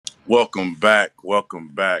Welcome back. Welcome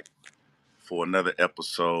back for another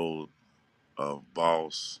episode of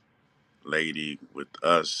Boss Lady with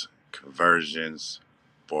us, Conversions,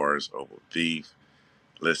 Bars Over Beef.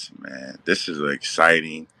 Listen, man, this is an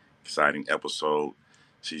exciting episode.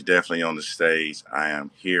 She's definitely on the stage. I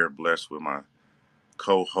am here blessed with my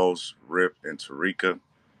co hosts, Rip and TERECKA.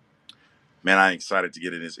 Man, I'm excited to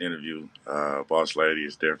get in this interview. Boss Lady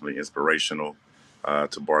is definitely inspirational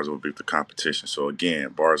to Bars Over Beef, the competition. So, again,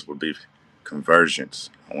 Bars Over Beef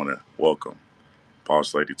Conversions. I want to welcome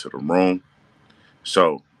Boss Lady to the room.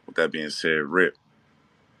 So, with that being said, Rip,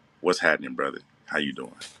 what's happening, brother? How you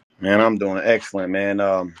doing? Man, I'm doing excellent, man.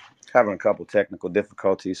 Having a couple technical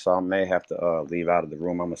difficulties, so I may have to leave out of the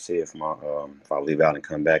room. I'm gonna see if I leave out and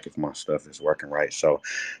come back if my stuff is working right. So,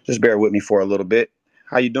 just bear with me for a little bit.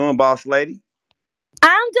 How you doing, boss lady?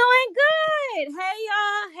 I'm doing good. Hey,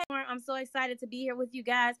 y'all. Hey, I'm so excited to be here with you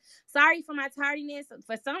guys. Sorry for my tardiness.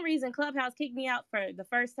 For some reason, Clubhouse kicked me out for the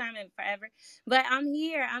first time in forever. But I'm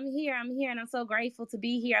here. And I'm so grateful to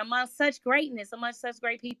be here amongst such greatness, amongst such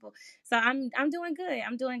great people. So I'm doing good.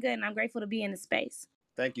 I'm doing good, and I'm grateful to be in the space.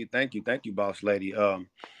 Thank you, boss lady.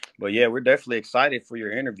 But yeah, we're definitely excited for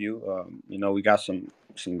your interview. We got some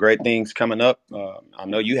great things coming up. I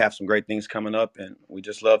know you have some great things coming up, and we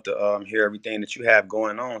just love to hear everything that you have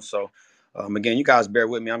going on. So, again, you guys bear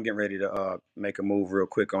with me. I'm getting ready to make a move real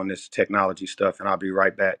quick on this technology stuff, and I'll be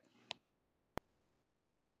right back.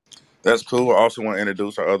 That's cool. I also want to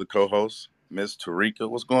introduce our other co host, Miss TERECKA.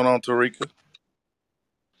 What's going on, TERECKA?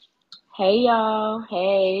 Hey y'all.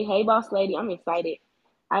 Hey boss lady. I'm excited.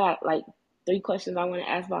 I got like three questions I want to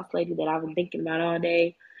ask boss lady that I've been thinking about all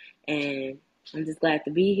day. And I'm just glad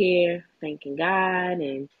to be here. Thanking God.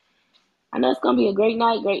 And I know it's gonna be a great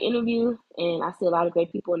night, great interview. And I see a lot of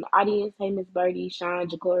great people in the audience. Hey Miss Birdie, Sean,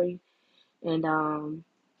 Jacory, and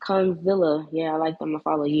Conzilla. Yeah, I like them to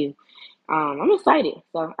follow you. I'm excited.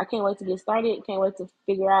 So I can't wait to get started. Can't wait to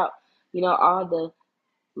figure out, all the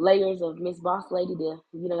layers of Miss Boss Lady to,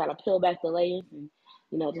 gotta peel back the layers and,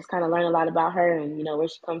 just kind of learn a lot about her and, where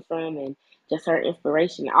she comes from and just her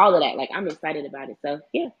inspiration, all of that. Like, I'm excited about it. So,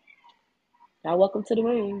 yeah, y'all welcome to the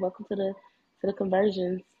room. Welcome to the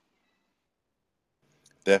conversions.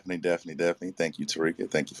 Definitely. Thank you,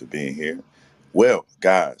 TERECKA. Thank you for being here. Well,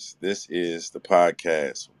 guys, this is the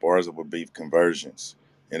podcast, Bars Over Beef Conversions,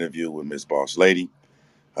 interview with Miss Boss Lady.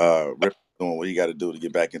 Rip doing what you got to do to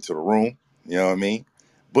get back into the room. You know what I mean?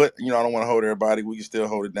 But, I don't want to hold everybody. We can still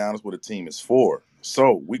hold it down. That's what a team is for.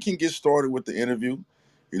 So we can get started with the interview.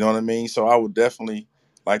 You know what I mean? So I would definitely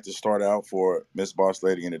like to start out for Miss Boss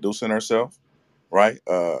Lady introducing herself, right?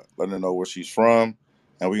 Letting her know where she's from.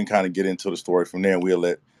 And we can kind of get into the story from there. And we'll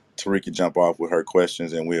let TERECKA jump off with her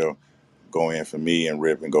questions and we'll go in for me and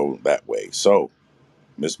Rip and go that way. So,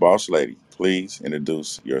 Miss Boss Lady, please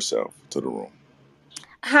introduce yourself to the room.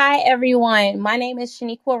 Hi, everyone. My name is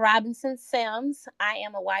Shaniqua Robinson Sims. I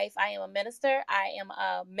am a wife. I am a minister. I am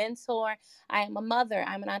a mentor. I am a mother.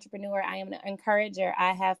 I'm an entrepreneur. I am an encourager.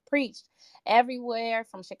 I have preached everywhere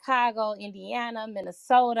from Chicago, Indiana,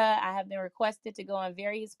 Minnesota. I have been requested to go in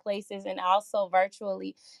various places and also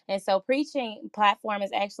virtually. And so, preaching platform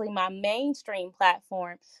is actually my mainstream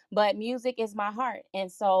platform, but music is my heart.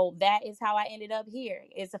 And so, that is how I ended up here.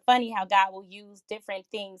 It's funny how God will use different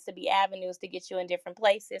things to be avenues to get you in different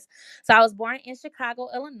places. So I was born in Chicago,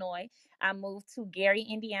 Illinois. I moved to Gary,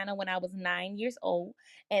 Indiana when I was 9 years old.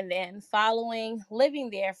 And then following living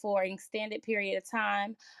there for an extended period of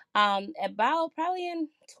time, about probably in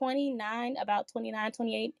 29,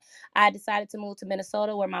 28, I decided to move to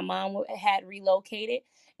Minnesota where my mom had relocated.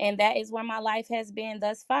 And that is where my life has been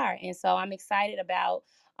thus far. And so I'm excited about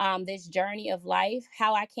this journey of life,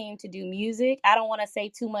 how I came to do music. I don't want to say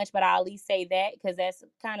too much, but I'll at least say that because that's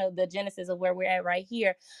kind of the genesis of where we're at right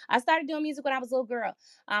here. I started doing music when I was a little girl.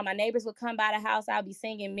 My neighbors would come by the house. I'll be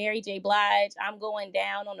singing Mary J. Blige. I'm going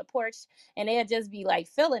down on the porch, and they'll just be like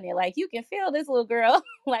feeling it. Like, you can feel this little girl,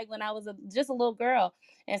 like when I was just a little girl.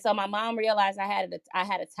 And so my mom realized I had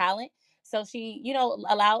a talent. So she,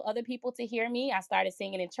 allowed other people to hear me. I started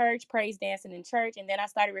singing in church, praise dancing in church, and then I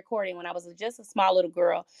started recording when I was just a small little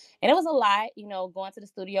girl. And it was a lot, going to the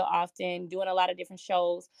studio often, doing a lot of different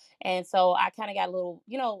shows. And so I kind of got a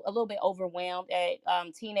little bit overwhelmed at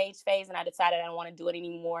teenage phase, and I decided I don't want to do it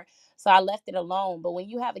anymore. So I left it alone. But when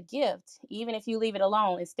you have a gift, even if you leave it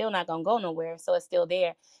alone, it's still not going to go nowhere. So it's still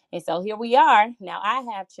there. And so here we are. Now I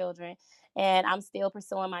have children and I'm still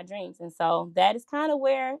pursuing my dreams. And so that is kind of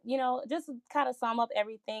where, just kind of sum up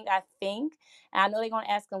everything I think. And I know they're going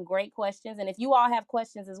to ask some great questions. And if you all have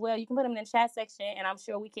questions as well, you can put them in the chat section and I'm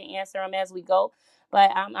sure we can answer them as we go.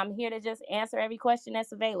 But I'm here to just answer every question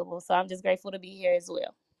that's available. So I'm just grateful to be here as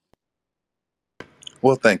well.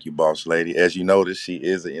 Well, thank you, boss lady. As you notice, she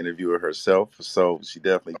is an interviewer herself, so she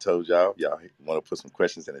definitely told y'all. Y'all want to put some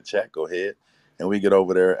questions in the chat? Go ahead, and we get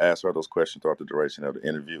over there, ask her those questions throughout the duration of the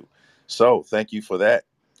interview. So, thank you for that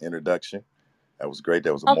introduction. That was great.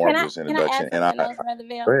 That was a Oh, marvelous can I introduction. add And something I else, Brother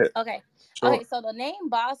go Bill? ahead. Okay. Sure. Okay, so the name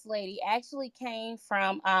Boss Lady actually came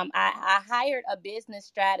from I hired a business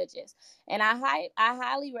strategist, and I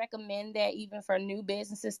highly recommend that even for new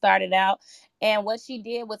businesses started out. And what she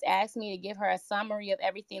did was ask me to give her a summary of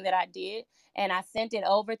everything that I did, and I sent it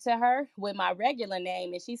over to her with my regular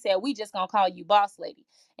name, and she said, "We just gonna call you Boss Lady."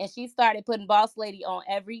 And she started putting Boss Lady on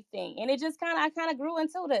everything, and it just kind of grew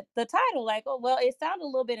into the title. Like, oh well, it sounded a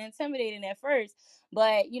little bit intimidating at first,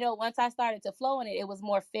 but once I started to flow in it, it was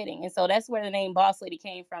more fitting. And so that's where the name Boss Lady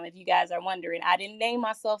came from. If you guys are wondering, I didn't name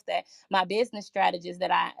myself that. My business strategist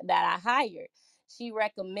that I hired, she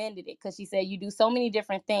recommended it because she said you do so many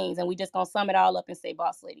different things, and we just gonna sum it all up and say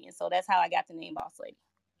Boss Lady. And so that's how I got the name Boss Lady.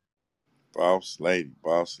 Boss lady,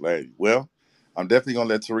 boss lady. Well, I'm definitely gonna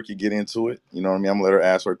let Tariki get into it. You know what I mean? I'm gonna let her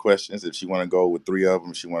ask her questions. If she want to go with three of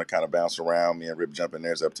them, she want to kind of bounce around. Me and Rip jump in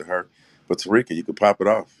there. It's up to her. But Tariki, you could pop it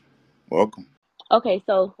off. Welcome. Okay,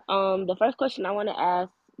 so the first question I want to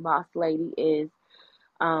ask Boss Lady is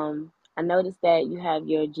I noticed that you have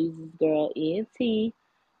your Jesus Girl ENT,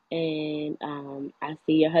 and I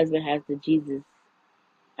see your husband has the Jesus,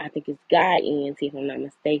 I think it's God ENT if I'm not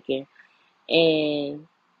mistaken. And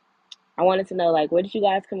I wanted to know, like, where did you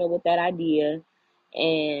guys come up with that idea,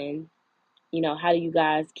 and how do you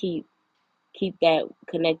guys keep that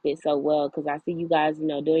connected so well? Because I see you guys,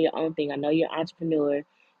 doing your own thing. I know you're an entrepreneur.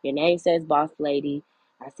 Your name says Boss Lady.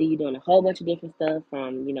 I see you doing a whole bunch of different stuff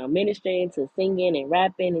from, ministering to singing and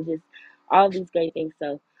rapping and just all these great things.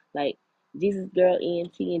 So, like, Jesus Girl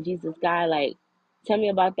ENT and Jesus Guy, like, tell me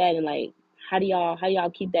about that, and like, how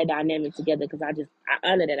y'all keep that dynamic together? Because I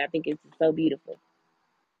honor that. I think it's just so beautiful.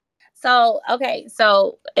 So, okay,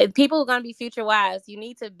 so if people are going to be future wives, you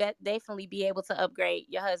need to definitely be able to upgrade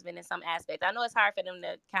your husband in some aspect. I know it's hard for them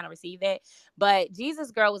to kind of receive that, but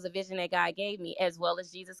Jesus Girl was a vision that God gave me as well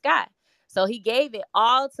as Jesus God. So he gave it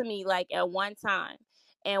all to me like at one time.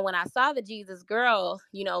 And when I saw the Jesus Girl,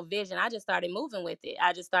 vision, I just started moving with it.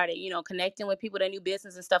 I just started, connecting with people that knew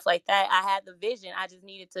business and stuff like that. I had the vision. I just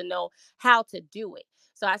needed to know how to do it.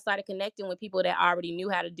 So I started connecting with people that already knew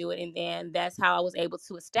how to do it. And then that's how I was able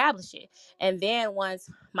to establish it. And then once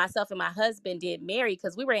myself and my husband did marry,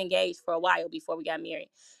 because we were engaged for a while before we got married.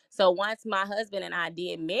 So once my husband and I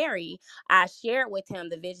did marry, I shared with him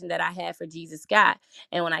the vision that I had for Jesus God.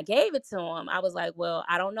 And when I gave it to him, I was like, well,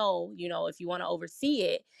 I don't know, if you want to oversee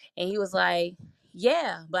it. And he was like,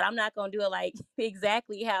 yeah, but I'm not gonna do it like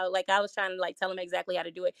exactly how, like I was trying to like tell him exactly how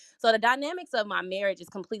to do it. So the dynamics of my marriage is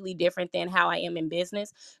completely different than how I am in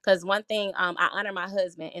business. Because one thing, I honor my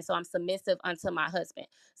husband, and so I'm submissive unto my husband.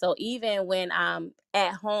 So even when I'm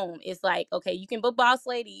at home, it's like, okay, you can be boss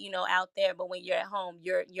lady, out there, but when you're at home,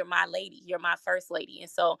 you're my lady, you're my first lady. And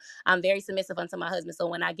so I'm very submissive unto my husband. So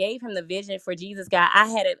when I gave him the vision for Jesus God, I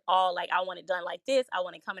had it all like I want it done like this. I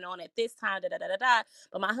want it coming on at this time, da da da da da.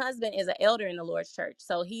 But my husband is an elder in the Lord's church,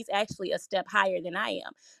 so he's actually a step higher than I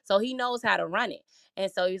am. So he knows how to run it.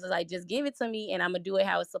 And so he was like, just give it to me and I'm going to do it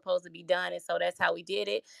how it's supposed to be done. And so that's how we did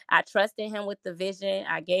it. I trusted him with the vision.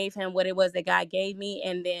 I gave him what it was that God gave me.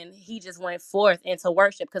 And then he just went forth into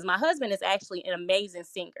worship because my husband is actually an amazing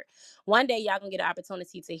singer. One day y'all gonna get an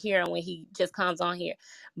opportunity to hear him when he just comes on here.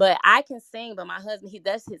 But I can sing, but my husband,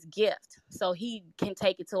 that's his gift. So he can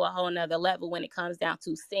take it to a whole nother level when it comes down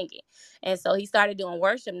to singing. And so he started doing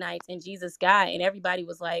worship nights in Jesus God. And everybody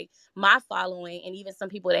was like, my following, and even some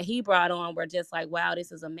people that he brought on were just like, wow,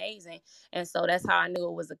 this is amazing. And so that's how I knew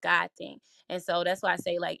it was a God thing. And so that's why I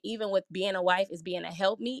say, like, even with being a wife is being a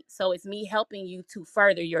helpmeet. So it's me helping you to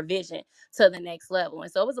further your vision to the next level.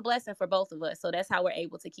 And so it was a blessing for both of us. So that's how we're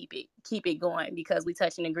able to keep it going, because we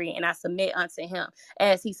touch and agree. And I submit unto him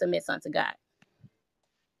as he submits unto God.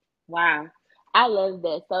 Wow. I love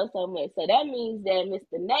that so much. So that means that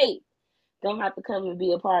Mr. Nate gonna have to come and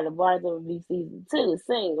be a part of Bars Over V season 2,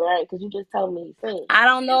 sing, right? Because you just told me he I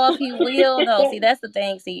don't know if he will though. See, sing. that's the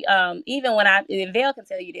thing. See, even when Vale can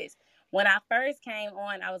tell you this. When I first came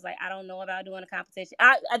on, I was like, I don't know about doing a competition. They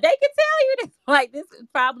can tell you this. Like, this is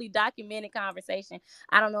probably documented conversation.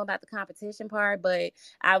 I don't know about the competition part, but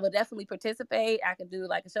I would definitely participate. I could do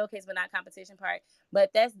like a showcase, but not competition part.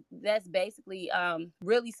 But that's basically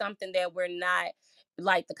really something that we're not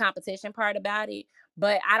like the competition part about it.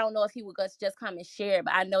 But I don't know if he would just come and share.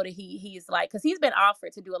 But I know that he's like, because he's been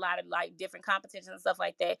offered to do a lot of like different competitions and stuff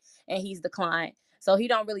like that, and he's declined. So he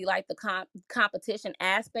don't really like the competition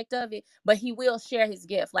aspect of it, but he will share his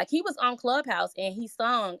gift. Like he was on Clubhouse and he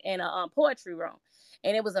sung in a poetry room.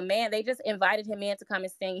 And it was a man, they just invited him in to come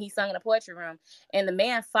and sing. He sung in a poetry room. And the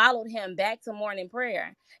man followed him back to morning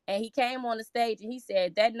prayer. And he came on the stage and he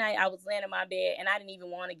said, that night I was laying in my bed and I didn't even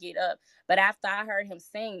want to get up. But after I heard him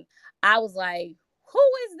sing, I was like, who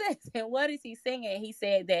is this and what is he singing? He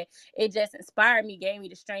said that it just inspired me, gave me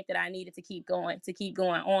the strength that I needed to keep going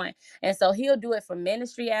on. And so he'll do it for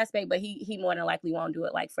ministry aspect, but he more than likely won't do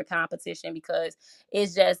it like for competition, because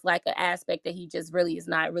it's just like an aspect that he just really is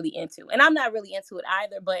not really into. And I'm not really into it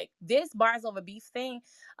either. But this bars over beef thing,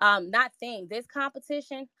 this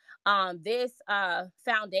competition, this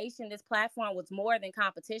foundation, this platform was more than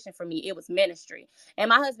competition for me. It was ministry. And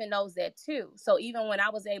my husband knows that too. So even when I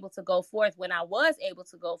was able to go forth,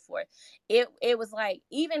 it was like,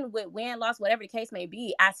 even with win, loss, whatever the case may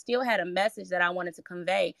be, I still had a message that I wanted to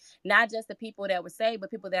convey, not just the people that were saved,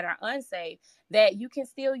 but people that are unsaved, that you can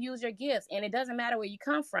still use your gifts. And it doesn't matter where you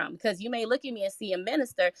come from, because you may look at me and see a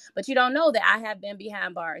minister, but you don't know that I have been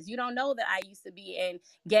behind bars. You don't know that I used to be in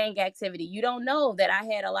gang activity. You don't know that I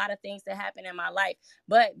had a lot of things that happen in my life.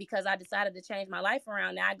 But because I decided to change my life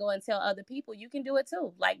around, now I go and tell other people you can do it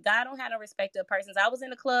too. Like, God don't have no respect of persons. I was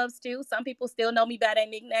in the clubs too. Some people still know me by that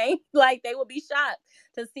nickname. Like, they will be shocked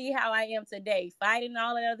to see how I am today, fighting and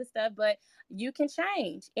all that other stuff. But you can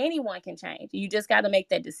change. Anyone can change. You just got to make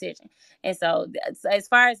that decision. And so as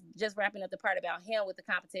far as just wrapping up the part about him with the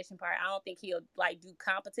competition part, I don't think he'll like do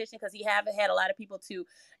competition, because he haven't had a lot of people to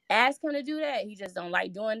ask him to do that. He just don't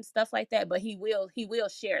like doing stuff like that. But he will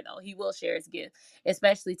share, though. He will share his gift,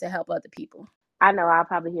 especially to help other people. I know I'll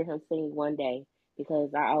probably hear him sing one day because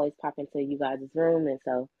I always pop into you guys' room, and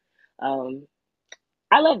so um,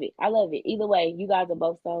 I love it. I love it. Either way, you guys are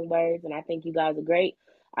both songbirds, and I think you guys are great.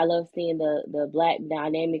 I love seeing the black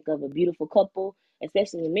dynamic of a beautiful couple,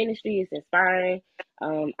 especially in ministry. It's inspiring.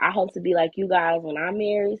 I hope to be like you guys when I'm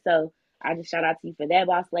married. So I just shout out to you for that,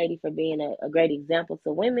 boss lady, for being a great example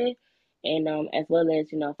to women, and as well as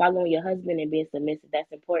following your husband and being submissive.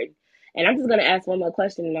 That's important. And I'm just gonna ask one more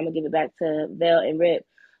question, and I'm gonna give it back to VELL and RIPP.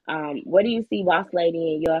 What do you see, boss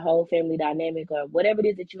lady, and your whole family dynamic, or whatever it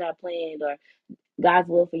is that you have planned, or God's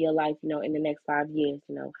will for your life, in the next 5 years?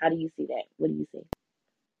 How do you see that? What do you see?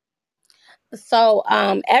 So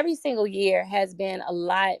every single year has been a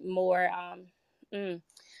lot more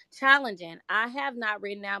challenging. I have not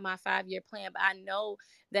written out my 5-year plan, but I know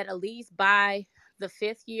that at least by the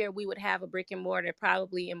 5th year, we would have a brick and mortar,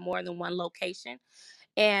 probably in more than one location.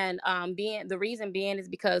 And being the reason being is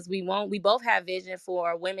because we both have vision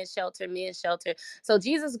for women's shelter, men's shelter. So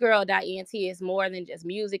JesusGirl.ent is more than just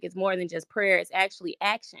music, it's more than just prayer, it's actually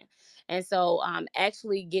action. And so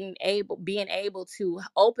actually being able to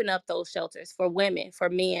open up those shelters for women, for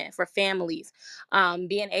men, for families,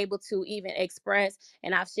 being able to even express,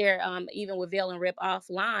 and I've shared even with VELL and RIPP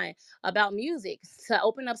offline about music, to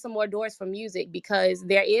open up some more doors for music, because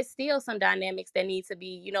there is still some dynamics that need to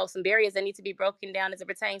be, some barriers that need to be broken down as it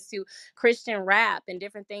pertains to Christian rap and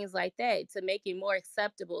different things like that, to make it more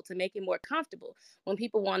acceptable, to make it more comfortable when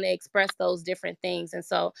people want to express those different things. And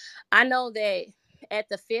so I know that at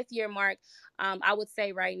the 5th year mark, I would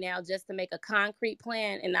say right now, just to make a concrete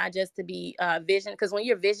plan and not just to be vision, because when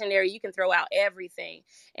you're visionary, you can throw out everything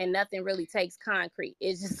and nothing really takes concrete.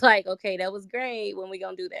 It's just like, okay, that was great. When we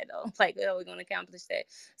gonna do that though? Like, oh, we're gonna accomplish that.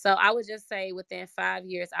 So I would just say within 5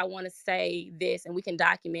 years, I want to say this, and we can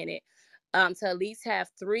document it. To at least have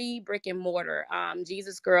 3 brick and mortar,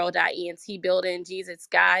 JesusGirl.ent building,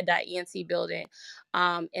 JesusGuy.ent building,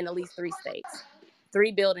 in at least 3 states,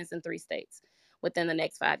 3 buildings in 3 states within the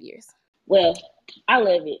next 5 years. Well, I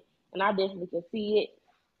love it, and I definitely can see it,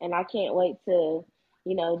 and I can't wait to,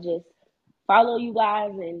 just follow you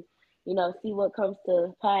guys and, see what comes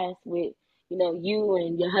to pass with, you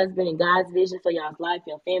and your husband and God's vision for y'all's life,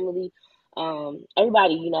 your family.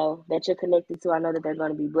 Everybody, that you're connected to, I know that they're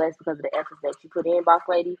going to be blessed because of the efforts that you put in, boss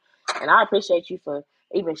lady. And I appreciate you for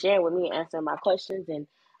even sharing with me and answering my questions. And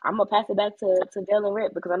I'm going to pass it back to VELL and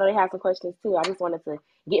RIPP, because I know they have some questions too. I just wanted to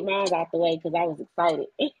get mine out the way because I was excited.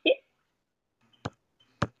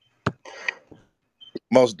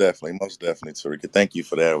 Most definitely, Tereka. Thank you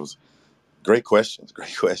for that. It was great questions,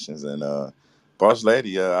 and boss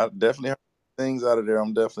lady, I definitely heard things out of there.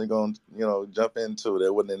 I'm definitely going to jump into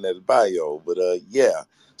that. Wasn't in that bio, but yeah.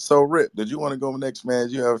 So RIPP, did you want to go next, man?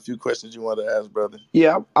 Do you have a few questions you want to ask, brother?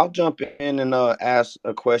 Yeah, I'll jump in and ask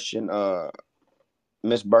a question.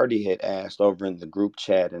 Miss Birdie had asked over in the group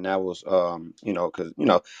chat, and that was, because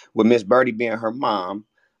with Miss Birdie being her mom,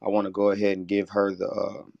 I want to go ahead and give her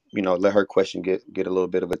the, let her question get a little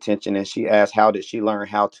bit of attention. And she asked, how did she learn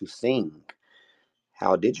how to sing?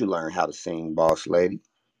 How did you learn how to sing, boss lady?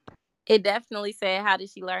 It definitely said, "How did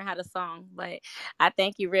she learn how to song?" But I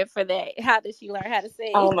thank you, Rip, for that. How did she learn how to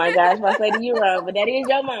sing? Oh my gosh, boss lady, you're wrong, but that is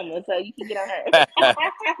your mama, so you can get on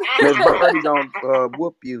Miss Birdie gonna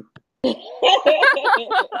whoop you. her.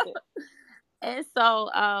 And so,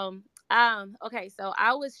 okay, so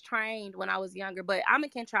I was trained when I was younger, but I'm a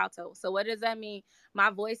contralto. So what does that mean? My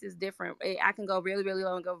voice is different. I can go really, really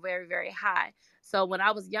low and go very, very high. So when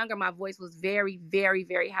I was younger, my voice was very, very,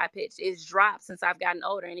 very high pitched. It's dropped since I've gotten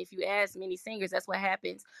older. And if you ask many singers, that's what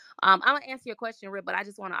happens. I'm gonna answer your question, Rip, but I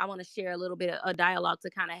want to share a little bit of a dialogue to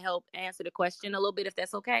kind of help answer the question a little bit, if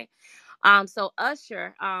that's okay. So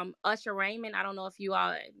Usher Raymond, I don't know if you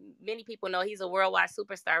all, many people know he's a worldwide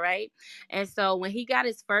superstar, right? And so when he got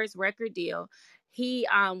his first record deal, he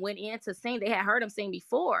went in to sing. They had heard him sing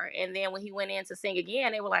before, and then when he went in to sing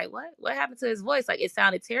again, they were like, What happened to his voice? Like, it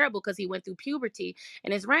sounded terrible because he went through puberty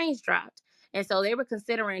and his range dropped." And so they were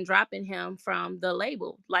considering dropping him from the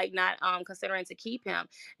label, like not considering to keep him.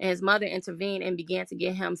 And his mother intervened and began to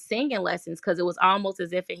get him singing lessons, because it was almost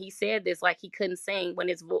as if, and he said this, like he couldn't sing when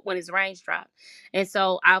his range dropped. And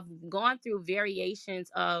so I've gone through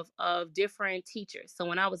variations of different teachers. So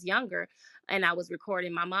when I was younger and I was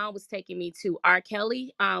recording, my mom was taking me to R.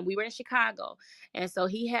 Kelly. We were in Chicago, and so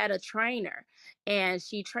he had a trainer, and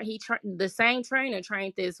the same trainer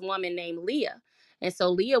trained this woman named Leah. And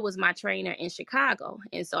so Leah was my trainer in Chicago.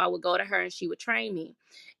 And so I would go to her and she would train me.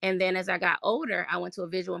 And then as I got older, I went to a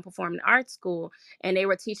visual and performing arts school, and they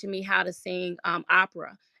were teaching me how to sing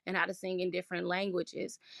opera and how to sing in different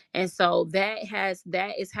languages. And so that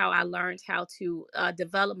is how I learned how to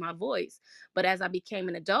develop my voice. But as I became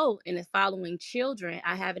an adult and is following children,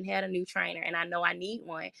 I haven't had a new trainer, and I know I need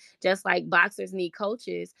one. Just like boxers need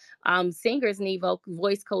coaches, singers need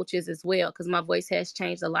voice coaches as well, because my voice has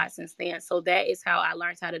changed a lot since then. So that is how I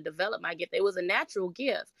learned how to develop my gift. It was a natural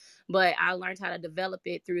gift, but I learned how to develop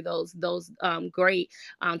it through those great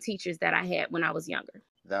teachers that I had when I was younger.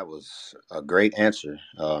 That was a great answer.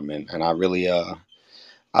 And I really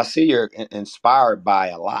I see you're inspired by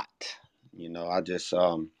a lot. I just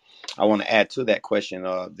I want to add to that question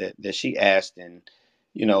that she asked, and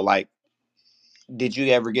like, did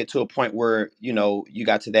you ever get to a point where you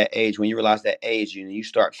got to that age when you realize that age, you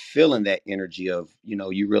start feeling that energy of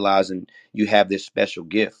you realizing you have this special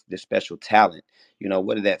gift, this special talent?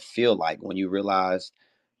 What did that feel like when you realized,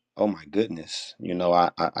 oh my goodness,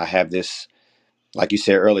 I have this, like you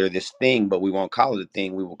said earlier, this thing, but we won't call it a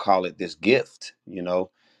thing. We will call it this gift.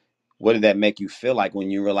 What did that make you feel like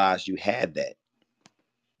when you realized you had that?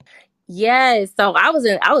 Yes. So I was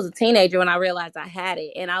a teenager when I realized I had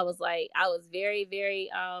it. And I was like, I was very, very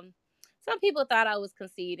some people thought I was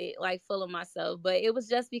conceited, like full of myself, but it was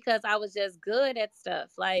just because I was just good at stuff.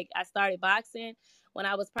 Like, I started boxing when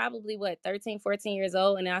I was probably 13, 14 years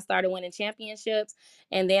old, and then I started winning championships.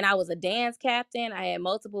 And then I was a dance captain. I had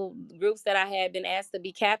multiple groups that I had been asked to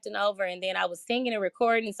be captain over, and then I was singing and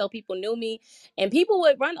recording, so people knew me. And people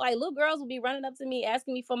would run, like little girls would be running up to me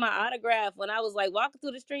asking me for my autograph when I was like walking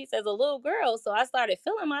through the streets as a little girl. So I started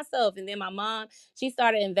feeling myself. And then my mom, she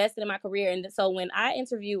started investing in my career. And so when I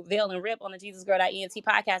interviewed VELL and RIPP on the Jesus Girl ENT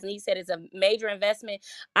podcast, and he said it's a major investment,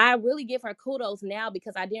 I really give her kudos now,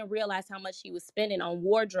 because I didn't realize how much she was spending on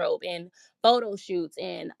wardrobe and photo shoots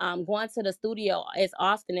and going to the studio as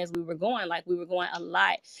often as we were going. Like, we were going a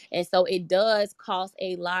lot. And so it does cost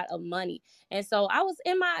a lot of money. And so I was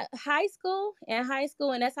in my high school,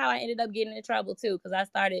 and that's how I ended up getting in trouble too, because I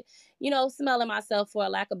started, smelling myself, for a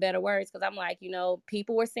lack of better words, because I'm like,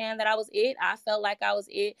 people were saying that I was it. I felt like I was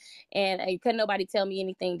it, and couldn't nobody tell me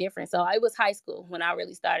anything different. So it was high school when I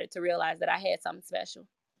really started to realize that I had something special.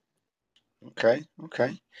 Okay,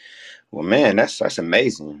 okay. Well, man, that's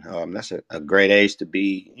amazing. That's a great age to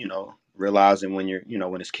be, realizing when you're,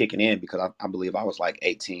 when it's kicking in, because I believe I was like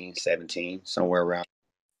 18, 17, somewhere around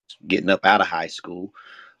getting up out of high school.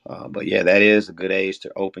 But yeah, that is a good age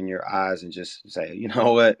to open your eyes and just say, you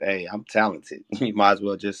know what, hey, I'm talented. You might as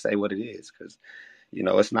well just say what it is, because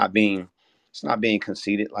it's not being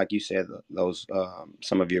conceited, like you said. Those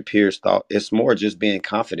some of your peers thought. It's more just being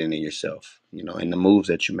confident in yourself, in the moves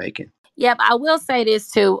that you're making. Yeah, but I will say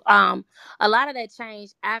this too. A lot of that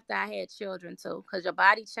changed after I had children too, because your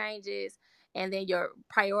body changes, and then your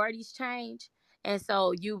priorities change. And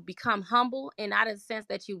so you become humble, and not in the sense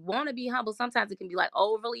that you want to be humble. Sometimes it can be like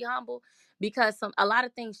overly humble, because a lot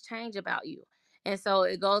of things change about you. And so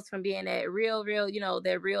it goes from being that real,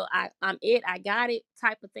 that real I'm it, I got it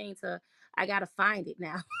type of thing, to I gotta find it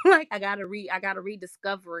now. Like, I gotta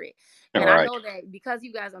rediscover it. All And I right. know that because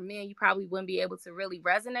you guys are men, you probably wouldn't be able to really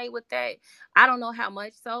resonate with that. I don't know how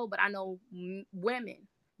much so, but I know women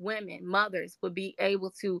women, mothers would be able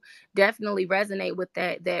to definitely resonate with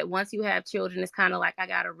that once you have children, it's kind of like I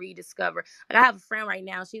gotta rediscover. Like I have a friend right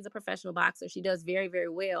now, she's a professional boxer, she does very, very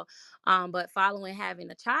well. But following having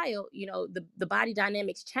a child, the body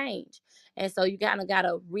dynamics change. And so you kind of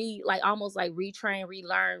gotta like almost like retrain,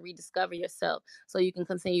 relearn, rediscover yourself so you can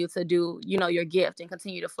continue to do, your gift and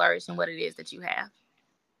continue to flourish in what it is that you have.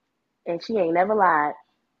 And she ain't never lied.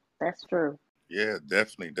 That's true. Yeah,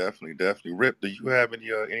 definitely, definitely, definitely. Rip, do you have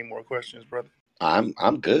any more questions, brother?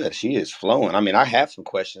 I'm good. She is flowing. I mean, I have some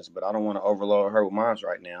questions, but I don't want to overload her with mine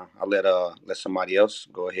right now. I'll let somebody else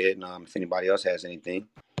go ahead, and if anybody else has anything.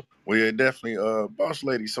 Well, yeah, definitely, boss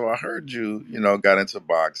lady. So I heard you got into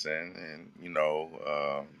boxing and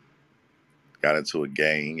got into a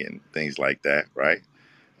gang and things like that, right?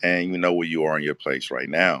 And you know where you are in your place right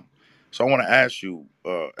now. So I want to ask you,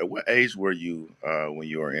 at what age were you when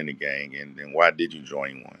you were in the gang, and why did you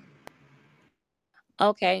join one?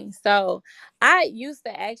 Okay, so I used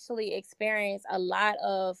to actually experience a lot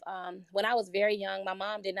of when I was very young. My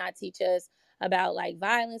mom did not teach us about like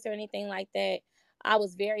violence or anything like that. I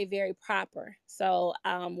was very, very proper. So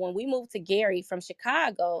when we moved to Gary from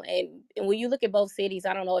Chicago, and when you look at both cities,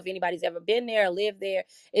 I don't know if anybody's ever been there or lived there.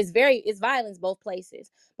 It's violence both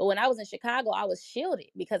places. But when I was in Chicago, I was shielded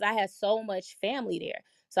because I had so much family there.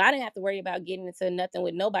 So I didn't have to worry about getting into nothing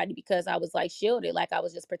with nobody because I was like shielded, like I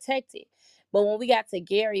was just protected. But when we got to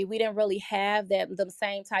Gary, we didn't really have that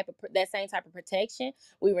same type of protection.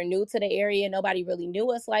 We were new to the area. Nobody really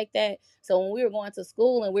knew us like that. So when we were going to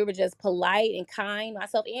school and we were just polite and kind,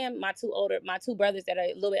 myself and my two brothers that are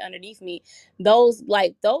a little bit underneath me, those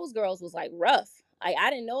girls was like rough.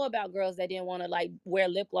 I didn't know about girls that didn't want to like wear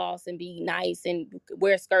lip gloss and be nice and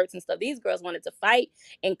wear skirts and stuff. These girls wanted to fight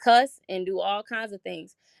and cuss and do all kinds of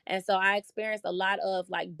things. And so I experienced a lot of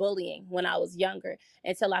like bullying when I was younger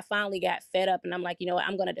until I finally got fed up and I'm like, you know what,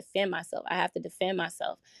 I'm gonna defend myself. I have to defend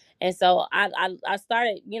myself. And so I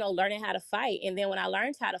started, learning how to fight. And then when I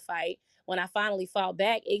learned how to fight, when I finally fought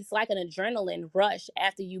back, it's like an adrenaline rush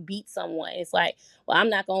after you beat someone. It's like, well, I'm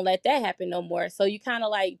not gonna let that happen no more. So you kind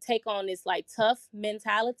of like take on this like tough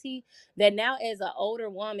mentality that now as an older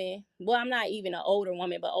woman, well, I'm not even an older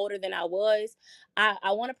woman, but older than I was,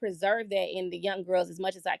 I want to preserve that in the young girls as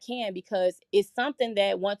much as I can because it's something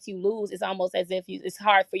that once you lose, it's almost as if it's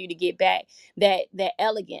hard for you to get back. That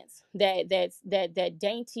elegance, that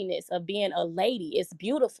daintiness of being a lady, it's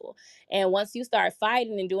beautiful. And once you start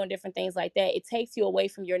fighting and doing different things like that, it takes you away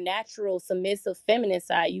from your natural submissive feminine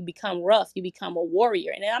side. You become rough, you become a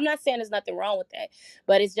warrior. And I'm not saying there's nothing wrong with that,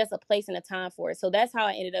 but it's just a place and a time for it. So that's how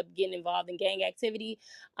I ended up getting involved in gang activity.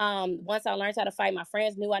 Once I learned how to fight, my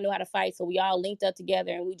friends knew I knew how to fight, so we all linked up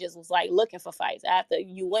together and we just was like looking for fights. After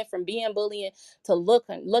you went from being bullying to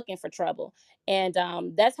looking for trouble, and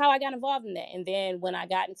that's how I got involved in that. And then when I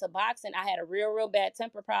got into boxing, I had a real bad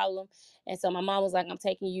temper problem, and so my mom was like, "I'm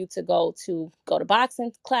taking you to go to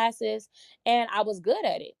boxing classes," and I was good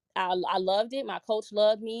at it. I loved it. My coach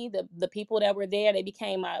loved me. The people that were there, they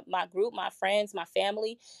became my group, my friends, my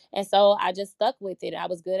family. And so I just stuck with it. I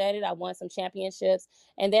was good at it. I won some championships.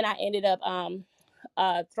 And then I ended up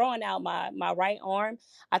throwing out my right arm.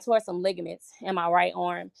 I tore some ligaments in my right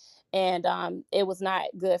arm, and it was not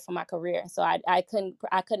good for my career. So I couldn't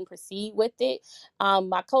proceed with it.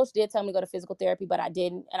 My coach did tell me to go to physical therapy, but I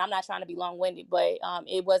didn't. And I'm not trying to be long winded, but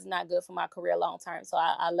it was not good for my career long term. So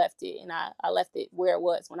I left it, and I left it where it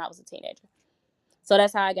was when I was a teenager. So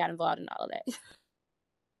that's how I got involved in all of that.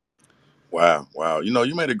 Wow, wow.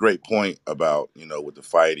 You made a great point about with the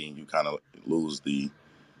fighting, you kind of lose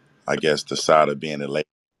I guess, the side of being a lady.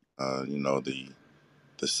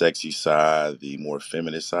 The sexy side, the more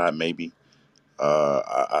feminine side, maybe.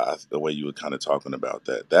 The way you were kind of talking about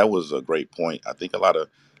that was a great point. I think a lot of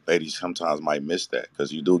ladies sometimes might miss that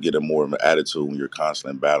because you do get a more of an attitude when you're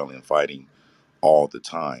constantly battling and fighting all the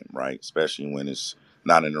time, right? Especially when it's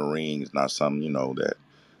not in the ring, it's not something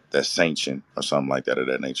that's sanctioned or something like that of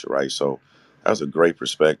that nature, right? So that's a great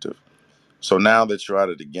perspective. So now that you're out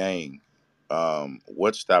of the game,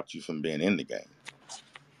 what stopped you from being in the game?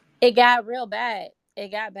 It got real bad. It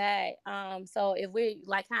got bad. So if we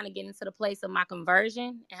like kind of get into the place of my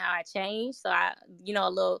conversion and how I changed, so a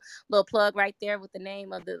little plug right there with the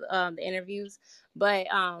name of the interviews. But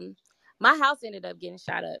my house ended up getting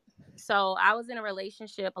shot up. So I was in a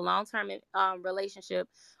relationship, a long term relationship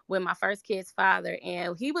with my first kid's father,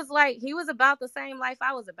 and he was about the same life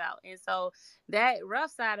I was about, and so that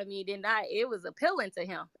rough side of me did not. It was appealing to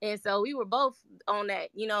him, and so we were both on that,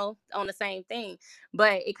 on the same thing,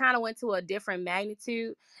 but it kind of went to a different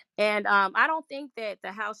magnitude. And I don't think that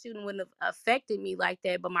the house shooting wouldn't have affected me like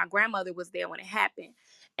that, but my grandmother was there when it happened.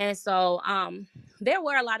 And so there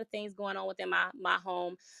were a lot of things going on within my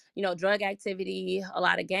home, drug activity, a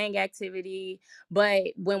lot of gang activity. But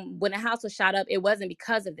when the house was shot up, it wasn't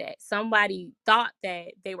because of that. Somebody thought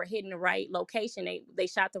that they were hitting the right location. They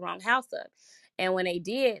shot the wrong house up. And when they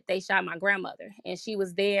did, they shot my grandmother. And she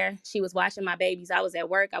was there. She was watching my babies. I was at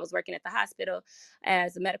work. I was working at the hospital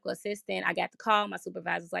as a medical assistant. I got the call. My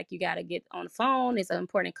supervisor's like, you got to get on the phone. It's an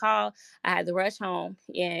important call. I had to rush home.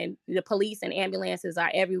 And the police and ambulances are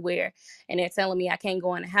everywhere. And they're telling me I can't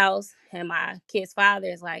go in the house. And my kid's father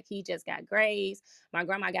is like, he just got grazed. My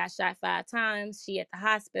grandma got shot 5 times. She at the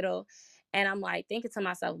hospital. And I'm like thinking to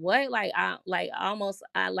myself, what? Like, like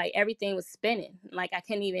everything was spinning. Like I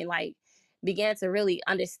couldn't even began to really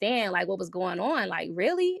understand what was going on. Like,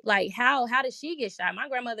 really? Like, how did she get shot? My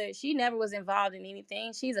grandmother, she never was involved in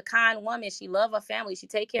anything. She's a kind woman. She loved her family. She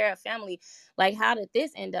take care of her family. Like, how did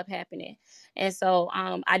this end up happening? And so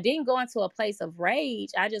I didn't go into a place of rage.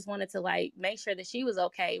 I just wanted to make sure that she was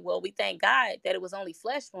okay. Well, we thank God that it was only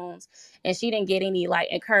flesh wounds and she didn't get any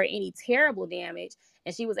incur any terrible damage,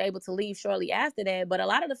 and she was able to leave shortly after that. But a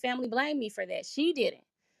lot of the family blamed me for that. She didn't.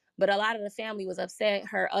 But a lot of the family was upset,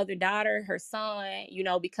 her other daughter, her son,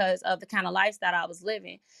 because of the kind of lifestyle I was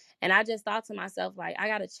living. And I just thought to myself, I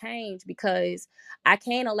got to change, because I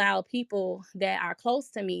can't allow people that are close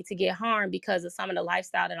to me to get harmed because of some of the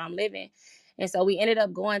lifestyle that I'm living. And so we ended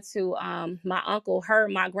up going to my uncle.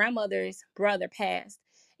 My grandmother's brother passed.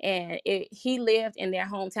 And he lived in their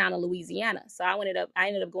hometown of Louisiana. So I ended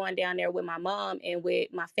up going down there with my mom and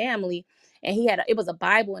with my family. And it was a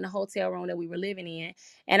Bible in the hotel room that we were living in.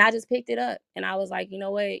 And I just picked it up and I was like, you know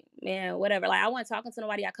what, man, whatever. I wasn't talking to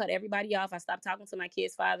nobody. I cut everybody off. I stopped talking to my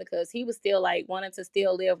kid's father because he was still wanting to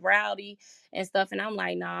still live rowdy and stuff. And I'm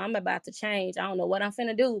like, nah, I'm about to change. I don't know what I'm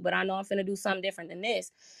finna do, but I know I'm finna do something different than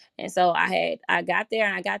this. And so I got there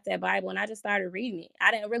and I got that Bible and I just started reading it. I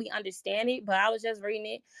didn't really understand it, but I was just reading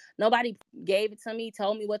it. Nobody gave it to me,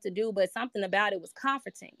 told me what to do, but something about it was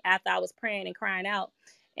comforting after I was praying and crying out.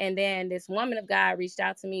 And then this woman of God reached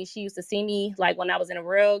out to me. She used to see me when I was in a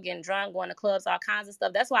real, getting drunk, going to clubs, all kinds of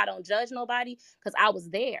stuff. That's why I don't judge nobody, because I was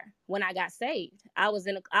there when I got saved. I was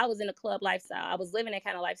in a club lifestyle. I was living that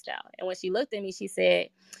kind of lifestyle. And when she looked at me, she said,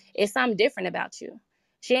 "It's something different about you."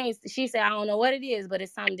 She said, "I don't know what it is, but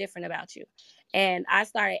it's something different about you." And I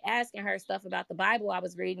started asking her stuff about the Bible I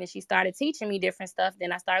was reading, and she started teaching me different stuff.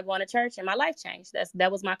 Then I started going to church, and my life changed. That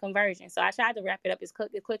was my conversion. So I tried to wrap it up as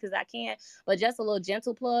quick as I can, but just a little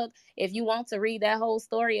gentle plug. If you want to read that whole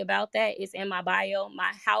story about that, it's in my bio.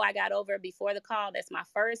 How I got over before the call. That's my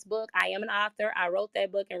first book. I am an author. I wrote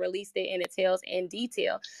that book and released it, and it tells in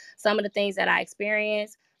detail some of the things that I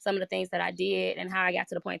experienced, some of the things that I did, and how I got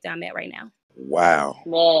to the point that I'm at right now. Wow.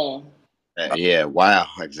 Man. Yeah, wow,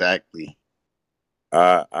 exactly.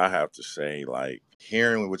 I have to say,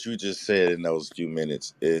 hearing what you just said in those few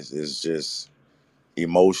minutes is just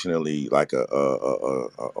emotionally like a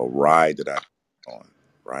ride that I've on,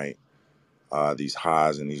 right? These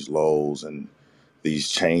highs and these lows and these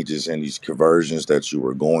changes and these conversions that you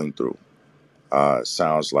were going through.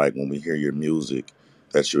 Sounds like when we hear your music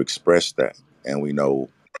that you express that, and we know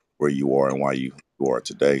where you are and why you are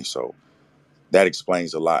today. So that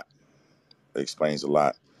explains a lot. It explains a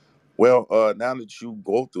lot. Well, now that you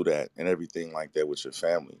go through that and everything like that with your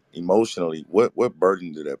family, emotionally, what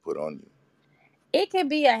burden did that put on you? It can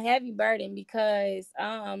be a heavy burden because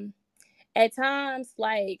at times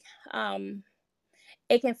it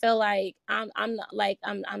can feel like I'm not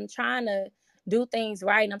I'm trying to do things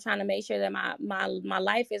right, and I'm trying to make sure that my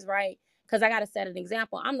life is right, because I got to set an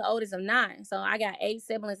example. I'm the oldest of 9, so I got 8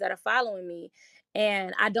 siblings that are following me,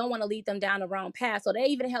 and I don't want to lead them down the wrong path. So they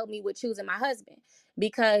even helped me with choosing my husband,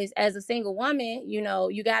 because as a single woman,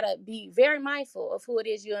 you got to be very mindful of who it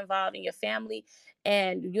is you involve in your family,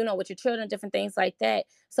 and with your children, different things like that.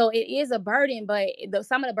 So it is a burden, but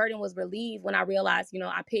some of the burden was relieved when I realized,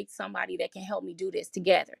 I picked somebody that can help me do this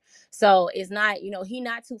together. So it's not, he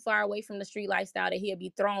not too far away from the street lifestyle that he'll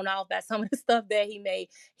be thrown off by some of the stuff that he may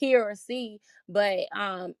hear or see. But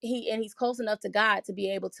he's close enough to God to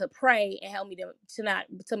be able to pray and help me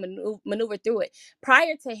to maneuver through it.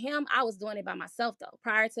 Prior to him, I was doing it by myself though.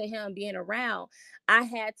 Prior to him being around, I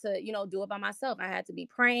had to, do it by myself. I had to be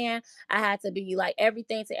praying. I had to be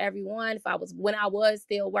everything to everyone. When I was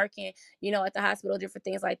still working, at the hospital, different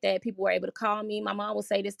things like that, people were able to call me. My mom would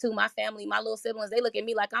say this too. My family, my little siblings, they look at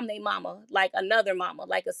me like I'm their mama, like another mama,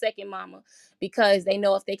 like a second mama, because they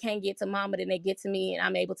know if they can't get to mama, then they get to me, and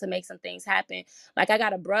I'm able to make some things happen. Like, I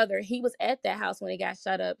got a brother. He was at that house when it got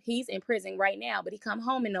shut up. He's in prison right now, but he come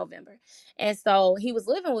home in November. And so he was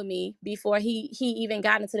living with me before he even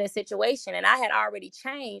got into that situation. And I had already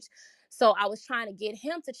changed So I was trying to get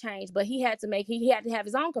him to change, but he had to have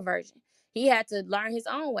his own conversion. He had to learn his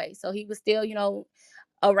own way. So he was still,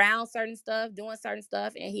 around certain stuff, doing certain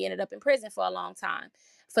stuff, and he ended up in prison for a long time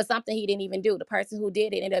for something he didn't even do. The person who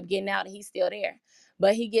did it ended up getting out, and he's still there.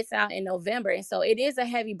 But he gets out in November, and so it is a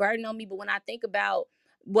heavy burden on me. But when I think about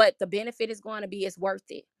what the benefit is going to be, it's worth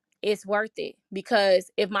it. It's worth it,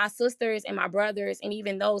 because if my sisters and my brothers and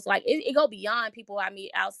even those, like, it go beyond people I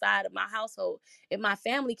meet outside of my household. If my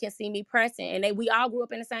family can see me pressing, and we all grew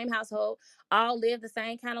up in the same household, all live the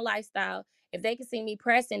same kind of lifestyle, if they can see me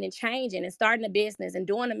pressing and changing and starting a business and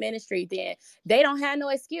doing a ministry, then they don't have no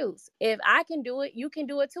excuse. If I can do it, you can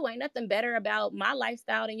do it too. Ain't nothing better about my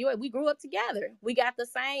lifestyle than yours. We grew up together. We got the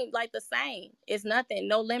same. It's nothing,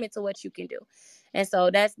 no limit to what you can do. And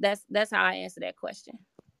so that's how I answer that question.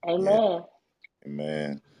 Yeah, Amen.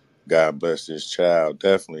 man. God bless this child.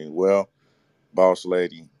 Definitely. Well, boss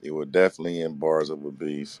lady, you were definitely in Bars Over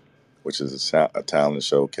Beef, which is a talent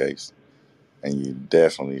showcase, and you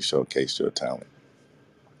definitely showcased your talent.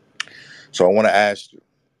 So I want to ask you,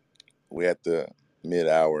 we're at the mid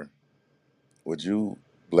hour. Would you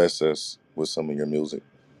bless us with some of your music?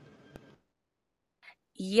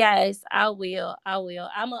 Yes, I will. I will.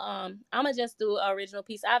 I'm just do an original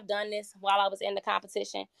piece. I've done this while I was in the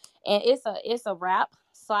competition, and it's a rap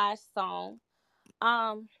slash song.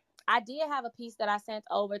 Um, I did have a piece that I sent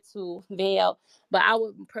over to VELL, but I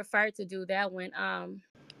would prefer to do that one.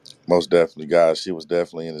 Most definitely, guys. She was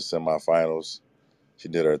definitely in the semifinals. She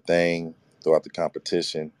did her thing throughout the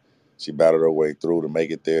competition. She battled her way through to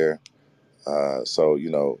make it there. So,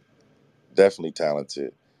 definitely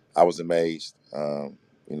talented. I was amazed.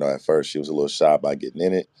 At first she was a little shy by getting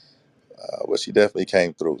in it, but she definitely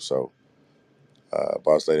came through. So,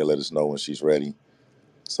 Boss Lady let us know when she's ready.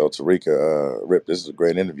 So, TERECKA, Rip, this is a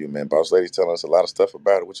great interview, man. Boss Lady's telling us a lot of stuff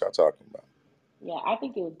about it. What y'all talking about? Yeah, I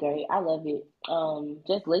think it was great. I love it.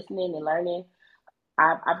 Just listening and learning.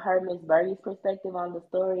 I've heard Miss Birdie's perspective on the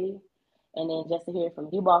story, and then just to hear from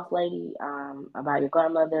you, boss lady, about your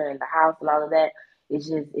grandmother and the house and all of that, it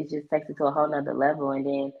just takes it to a whole nother level. And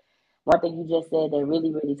then one thing you just said that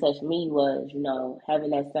really really touched me was having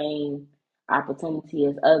that same opportunity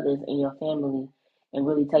as others in your family, and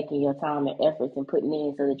really taking your time and efforts and putting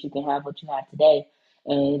in so that you can have what you have today.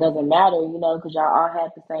 And it doesn't matter, because y'all all have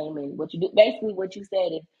the same. And what you do, basically, what you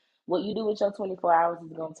said is what you do with your 24 hours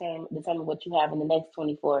is going to determine what you have in the next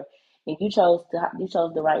 24. And you chose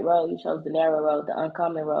the right road. You chose the narrow road, the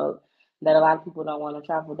uncommon road that a lot of people don't want to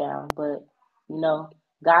travel down. But you know,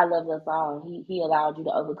 God loves us all. He allowed you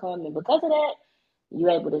to overcome, and because of that, you're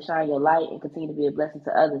able to shine your light and continue to be a blessing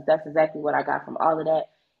to others. That's exactly what I got from all of that.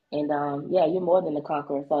 And yeah, you're more than a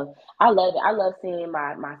conqueror. So I love it. I love seeing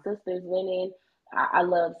my sisters winning. I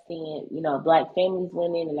love seeing black families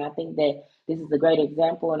winning, and I think that this is a great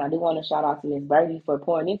example. And I do want to shout out to Miss Birdie for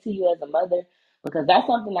pouring into you as a mother, because that's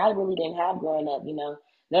something I really didn't have growing up.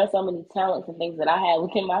 There are so many talents and things that I had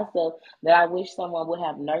within myself that I wish someone would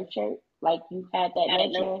have nurtured, like you had that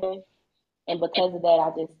nurturing. And because of that,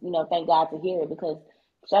 I just, thank God to hear it. Because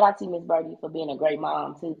shout out to Miss Birdie for being a great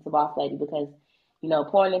mom too, to Boss Lady, because,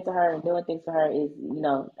 pouring into her and doing things for her is,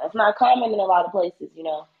 that's not common in a lot of places,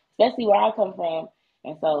 especially where I come from.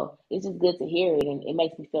 And so it's just good to hear it, and it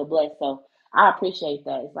makes me feel blessed. So I appreciate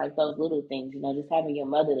that. It's like those little things, just having your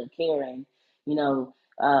mother to care, and,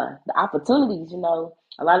 the opportunities,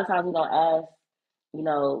 a lot of times we don't ask,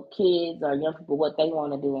 kids or young people what they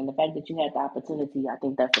want to do. And the fact that you had the opportunity, I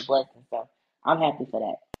think that's a blessing. So I'm happy for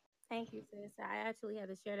that. Thank you, sis. I actually had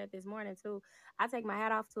to share that this morning too. I take my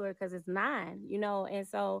hat off to her because it's 9, and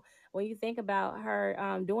so when you think about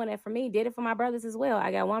her doing it for me, did it for my brothers as well.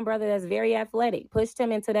 I got one brother that's very athletic, pushed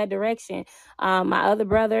him into that direction. My other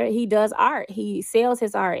brother, he does art. He sells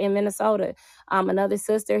his art in Minnesota. Another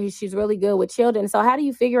sister, she's really good with children. So how do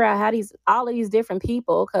you figure out how all of these different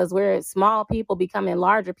people, because we're small people becoming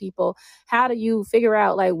larger people, how do you figure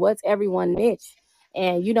out like what's everyone's niche?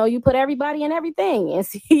 And you put everybody in everything and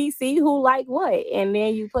see who like what, and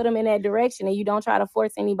then you put them in that direction, and you don't try to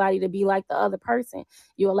force anybody to be like the other person.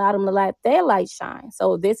 You allow them to let their light shine.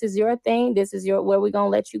 So this is your thing, this is where we're gonna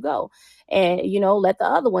let you go. And let the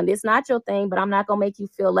other one, it's not your thing, but I'm not gonna make you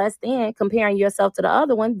feel less than comparing yourself to the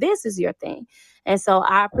other one. This is your thing. And so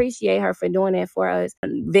I appreciate her for doing that for us.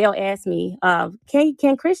 They'll ask me,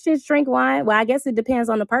 can Christians drink wine? Well, I guess it depends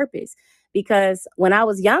on the purpose. because when I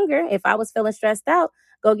was younger, if I was feeling stressed out,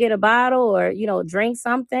 go get a bottle or, drink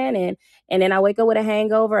something. And then I wake up with a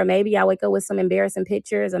hangover, or maybe I wake up with some embarrassing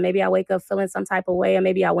pictures, or maybe I wake up feeling some type of way, or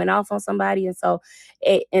maybe I went off on somebody. And so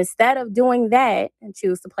instead of doing that,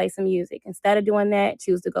 choose to play some music. Instead of doing that,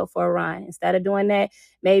 choose to go for a run. Instead of doing that,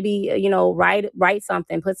 maybe, write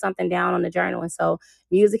something, put something down on the journal. And so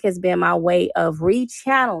music has been my way of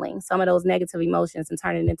rechanneling some of those negative emotions and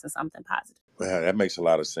turning it into something positive. Yeah, that makes a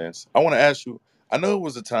lot of sense. I want to ask you, I know it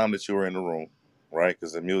was a time that you were in the room, right?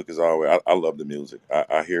 Because the music is always, I love the music.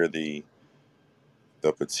 I hear the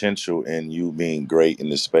potential in you being great in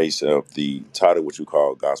the space of the title, what you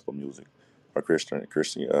call gospel music or Christian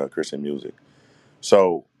music.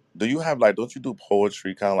 So do you have like, don't you do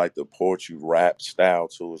poetry, kind of like the poetry rap style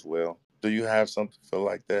too as well? Do you have something feel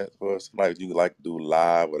like that for us? Like you like to do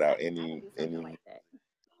live without I can any do something like that.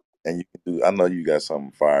 and you can do. I know you got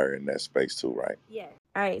something fire in that space too, right? Yeah.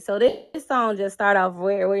 All right. So this song just start off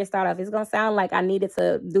where it start off. It's gonna sound like I needed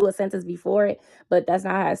to do a sentence before it, but that's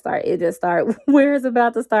not how it start. It just start where it's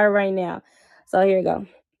about to start right now. So here you go.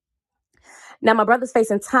 Now my brother's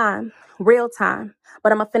facing time, real time.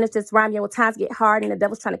 But I'm gonna finish this rhyme. Yeah, when times get hard and the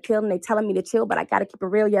devil's trying to kill and they telling me to chill, but I gotta keep it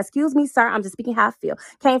real. Yeah, excuse me, sir. I'm just speaking how I feel.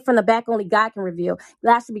 Came from the back, only God can reveal.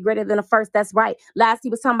 Last should be greater than the first. That's right. Last he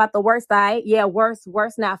was talking about the worst. I yeah, worse,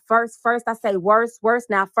 worse. Now first. I say worse, worse.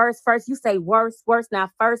 Now first. You say worse, worse. Now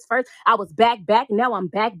first. I was back. Now I'm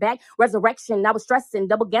back. Resurrection. I was stressing,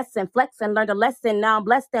 double guessing, flexing. Learned a lesson. Now I'm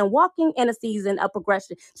blessed and walking in a season of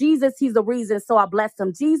progression. Jesus, he's the reason, so I bless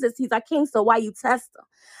him. Jesus, he's our king, so why you test him?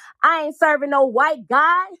 I ain't serving no white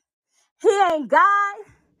God. He ain't God.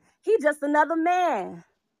 He just another man.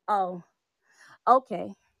 Oh,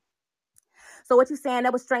 okay. So what you saying?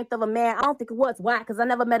 That was strength of a man? I don't think it was. Why? Because I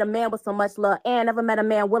never met a man with so much love, and never met a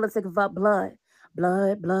man willing to give up blood.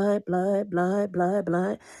 Blood.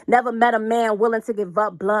 Never met a man willing to give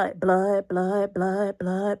up blood.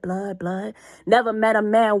 Never met a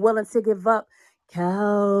man willing to give up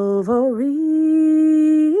Calvary.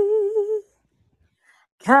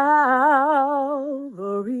 Calvary.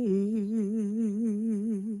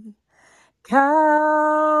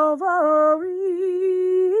 Calvary.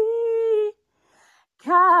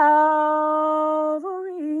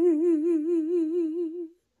 Calvary.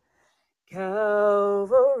 Calvary.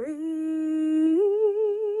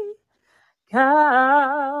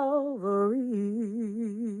 Calvary.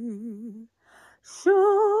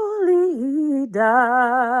 Surely he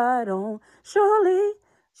died on, surely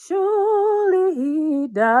he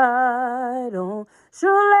died on,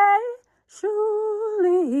 surely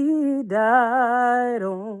he died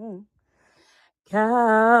on Calvary.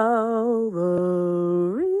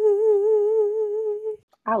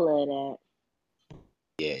 I love that.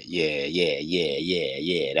 Yeah.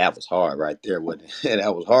 That was hard right there, wasn't it?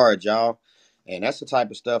 That was hard, y'all. And that's the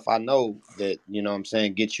type of stuff I know that, what I'm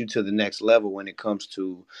saying, gets you to the next level when it comes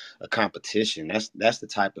to a competition. That's the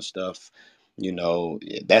type of stuff,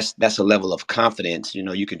 that's a level of confidence.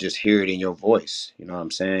 You can just hear it in your voice. You know what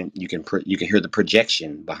I'm saying? You can hear the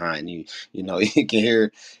projection behind you. You can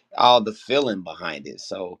hear all the feeling behind it.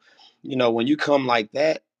 So, when you come like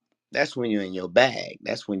that, that's when you're in your bag.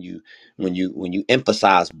 That's when you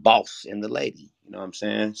emphasize boss in the lady. You know what I'm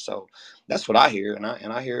saying? So that's what I hear, and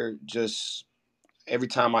I hear just every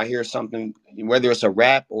time I hear something, whether it's a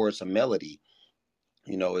rap or it's a melody,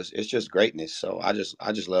 it's just greatness. So I just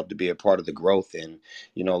love to be a part of the growth, and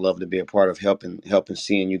love to be a part of helping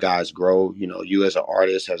seeing you guys grow. You as an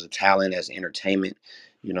artist, as a talent, as entertainment,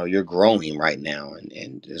 you're growing right now,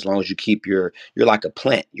 and as long as you keep you're like a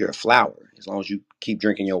plant, you're a flower. As long as you keep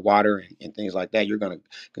drinking your water and things like that, you're gonna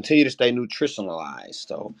continue to stay nutritionalized.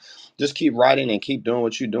 So just keep writing and keep doing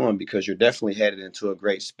what you're doing, because you're definitely headed into a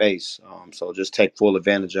great space. So just take full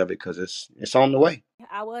advantage of it, because it's on the way.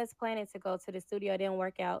 I was planning to go to the studio. It didn't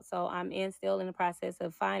work out. So I'm still in the process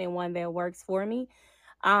of finding one that works for me,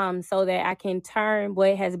 so that I can turn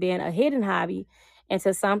what has been a hidden hobby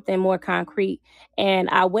into something more concrete. And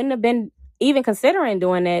I wouldn't have been even considering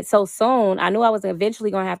doing that so soon. I knew I was eventually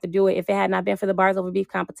going to have to do it if it had not been for the Bars Over Beef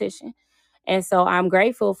competition. And so I'm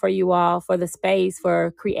grateful for you all, for the space,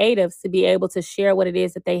 for creatives to be able to share what it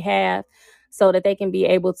is that they have, so that they can be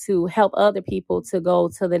able to help other people to go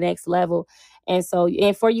to the next level. And so,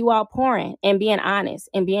 and for you all pouring and being honest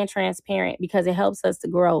and being transparent, because it helps us to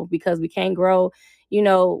grow, because we can't grow,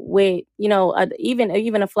 with,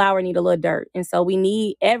 even a flower need a little dirt. And so we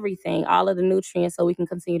need everything, all of the nutrients, so we can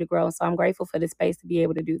continue to grow. And so I'm grateful for the space to be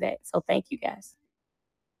able to do that. So thank you guys.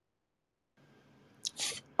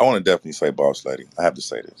 I want to definitely say, boss lady, I have to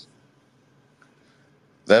say this.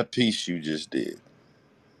 That piece you just did,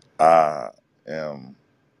 I am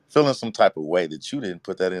feeling some type of way that you didn't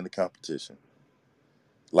put that in the competition.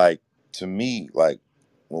 Like, to me, like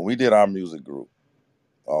when we did our music group,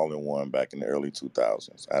 all in one back in the early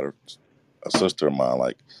 2000s, I had a sister of mine,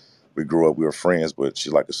 like we grew up, we were friends, but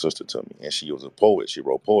she's like a sister to me. And she was a poet. She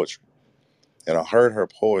wrote poetry. And I heard her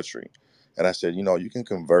poetry. And I said, you can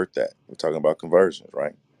convert that. We're talking about conversions,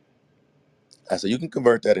 right? I said, you can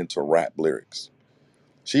convert that into rap lyrics.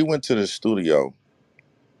 She went to the studio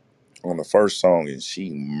on the first song and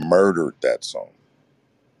she murdered that song.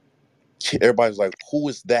 Everybody's like, who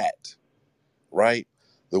is that? Right?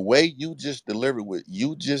 The way you just delivered what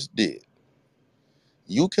you just did,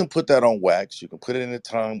 you can put that on wax, you can put it in a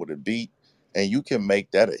time with a beat, and you can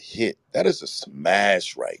make that a hit. That is a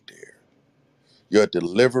smash right there. Your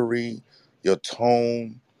delivery, your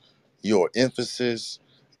tone, your emphasis,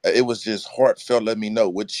 it was just heartfelt. Let me know.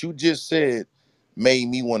 What you just said made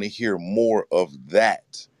me want to hear more of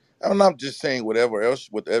that. I'm not just saying whatever else,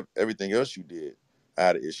 everything else you did, I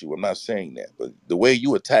had an issue. I'm not saying that. But the way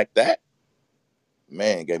you attacked that,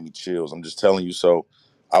 man, gave me chills. I'm just telling you. So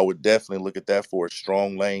I would definitely look at that for a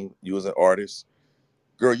strong lane. You as an artist.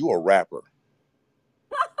 Girl, you a rapper.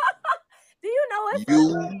 Do you know it's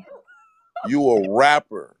You you a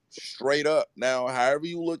rapper. Straight up. Now, however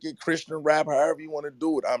you look at Christian rap, however you want to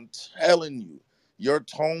do it, I'm telling you, your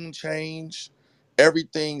tone change,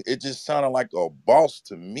 everything, it just sounded like a boss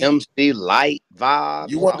to me. MC Light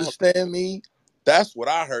vibes, You all. understand me? That's what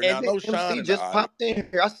I heard. Now, And I then know Sean MC in the just audience. popped in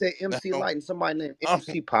here. I said MC Now, Light, and somebody named I'm,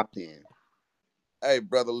 MC popped in. hey,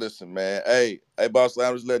 brother, listen, man. Hey, boss,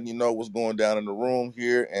 I'm just letting you know what's going down in the room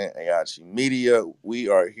here and AICHI Media. We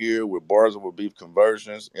are here with Bars Over Beef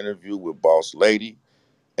Conversions interview with Boss Lady.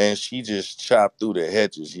 And she just chopped through the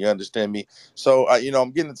hedges. You understand me? So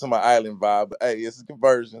I'm getting into my island vibe, but hey, it's a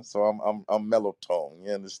conversion, so I'm mellow tone.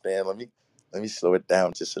 You understand? Let me slow it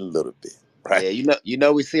down just a little bit, right? Yeah,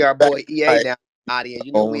 we see our Back boy EA right down in the audience.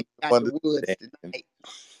 We on, ain't got the woods understand. tonight.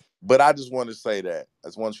 But I just want to say that. I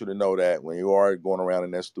just want you to know that when you are going around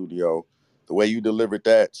in that studio, the way you delivered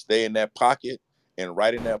that, stay in that pocket and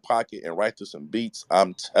write in that pocket and write to some beats.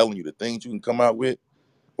 I'm telling you, the things you can come out with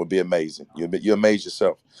would be amazing. You amaze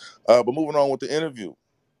yourself. But moving on with the interview.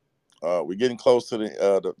 We're getting close to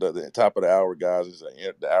the top of the hour, guys. It's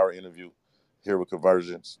the hour interview here with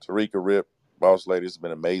Conversions. TERECKA, RIPP, Boss Lady, it's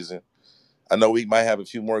been amazing. I know we might have a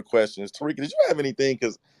few more questions. TERECKA, did you have anything?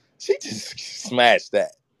 Because she just smashed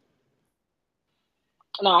that.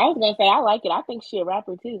 No, I was gonna say I like it. I think she a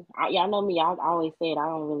rapper too. Y'all know me. I always said I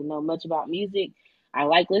don't really know much about music. I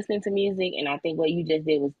like listening to music, and I think what you just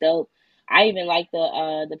did was dope. I even like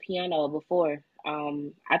the piano before.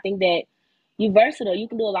 I think that you versatile. You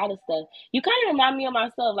can do a lot of stuff. You kind of remind me of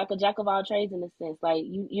myself, like a jack of all trades in a sense. Like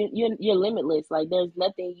you're limitless. Like there's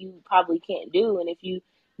nothing you probably can't do, and if you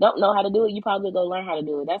don't know how to do it, you probably go learn how to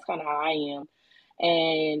do it. That's kind of how I am.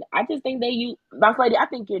 And I just think that boss lady, I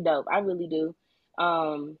think you're dope. I really do.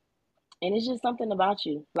 Um, and it's just something about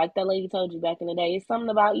you. Like that lady told you back in the day, it's something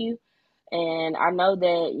about you. And I know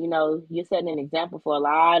that, you're setting an example for a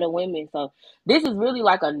lot of women. So this is really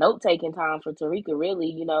like a note taking time for TERECKA,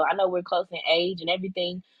 really. I know we're close in age and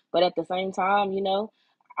everything, but at the same time,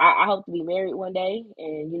 I hope to be married one day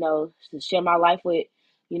and, to share my life with,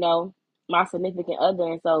 you know, my significant other.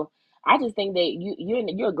 And so I just think that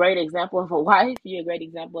you're a great example of a wife. You're a great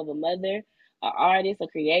example of a mother, an artist, a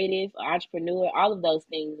creative, an entrepreneur, all of those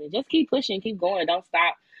things. And just keep pushing, keep going, don't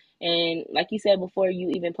stop. And like you said before,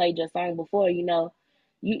 you even played your song before. You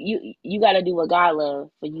got to do what God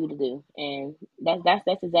loves for you to do, and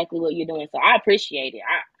that's exactly what you're doing. So I appreciate it.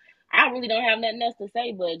 I really don't have nothing else to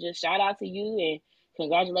say, but just shout out to you and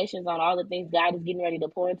congratulations on all the things God is getting ready to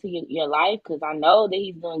pour into your life. Because I know that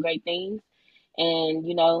He's doing great things, and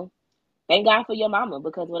thank God for your mama,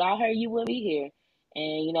 because without her, you wouldn't be here.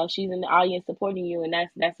 And she's in the audience supporting you, and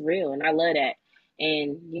that's real, and I love that.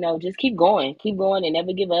 And just keep going, and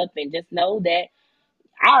never give up, and just know that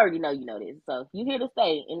I already know you know this. So you here to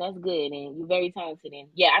stay, and that's good. And you're very talented. And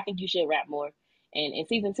yeah, I think you should rap more. And in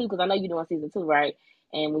season two, because I know you're doing season two, right?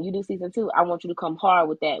 And when you do season two, I want you to come hard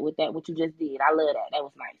with that what you just did. I love that. That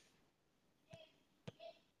was nice.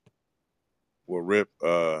 Well, RIPP,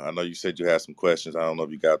 I know you said you had some questions. I don't know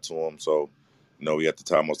if you got to them. So, we at the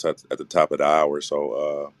time, almost at the top of the hour.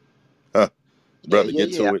 So, Yeah, brother, yeah,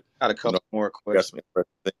 get yeah. to it. I got a couple more Got questions. some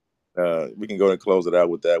interesting things. We can go and close it out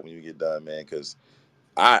with that when you get done, man, because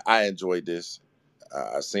I enjoyed this.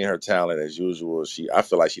 I seen her talent as usual. I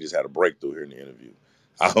feel like she just had a breakthrough here in the interview.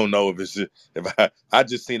 I don't know if I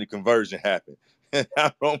just seen the conversion happen.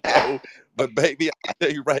 I don't know, but baby, I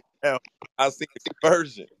tell you right now, I seen the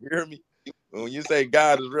conversion. You hear me? When you say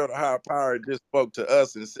God is real, the higher power just spoke to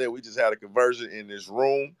us and said we just had a conversion in this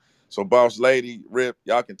room. So, boss lady, Rip,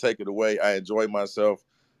 y'all can take it away. I enjoy myself.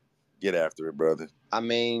 Get after it, brother. I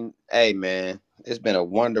mean, hey man, it's been a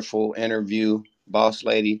wonderful interview, boss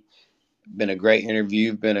lady. Been a great interview.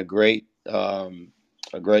 You've been a great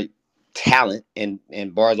talent in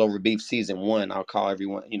Bars Over Beef season 1. I'll call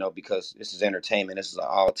everyone, because this is entertainment. This is an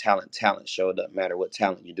all talent show. It doesn't matter what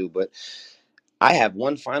talent you do. But I have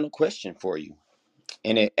one final question for you,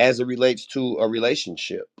 and as it relates to a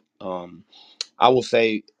relationship. I will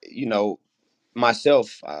say,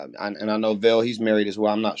 myself, and I know Vell, he's married as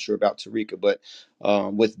well. I'm not sure about TERECKA, but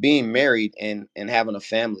with being married and having a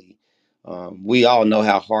family, we all know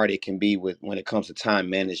how hard it can be when it comes to time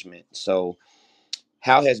management. So,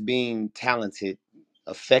 how has being talented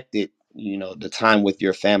affected, the time with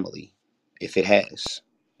your family, if it has?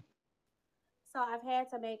 So I've had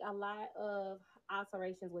to make a lot of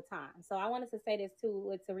alterations with time. So I wanted to say this too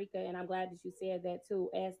with TERECKA, and I'm glad that you said that too.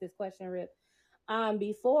 Ask this question, Rip.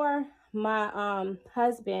 Before my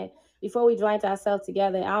husband, before we joined ourselves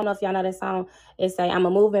together, I don't know if y'all know that song. It say I'm a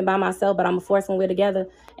movement by myself, but I'm a force when we're together.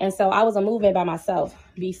 And so I was a movement by myself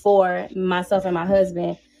before myself and my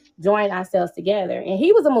husband joined ourselves together. And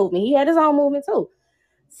he was a movement. He had his own movement too.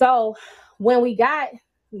 So when we got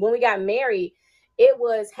married, it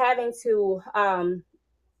was having to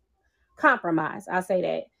compromise. I say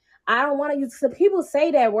that. I don't want to use. So people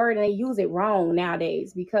say that word and they use it wrong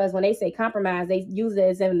nowadays, because when they say compromise, they use it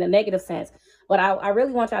as in the negative sense. But I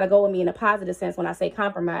really want y'all to go with me in a positive sense when I say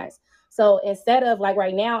compromise. So instead of, like,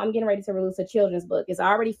 right now, I'm getting ready to release a children's book. It's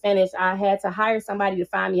already finished. I had to hire somebody to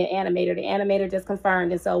find me an animator. The animator just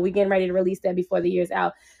confirmed. And so we're getting ready to release that before the year's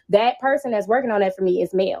out. That person that's working on that for me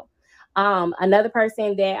is male. Another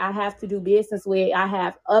person that I have to do business with, I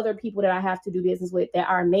have other people that I have to do business with that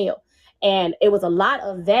are male. And it was a lot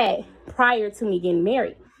of that prior to me getting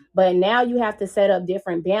married. But now you have to set up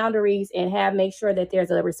different boundaries and make sure that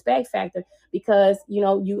there's a respect factor, because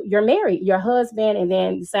you're married, your husband, and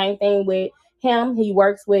then the same thing with him. He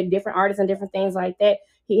works with different artists and different things like that.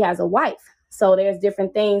 He has a wife. So there's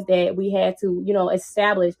different things that we had to,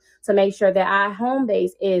 establish to make sure that our home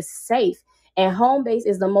base is safe. And home base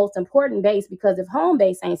is the most important base, because if home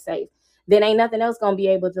base ain't safe, then ain't nothing else going to be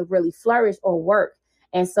able to really flourish or work.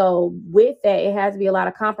 And so with that, it has to be a lot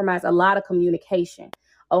of compromise, a lot of communication.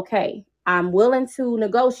 Okay, I'm willing to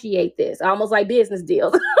negotiate this, almost like business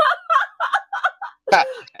deals.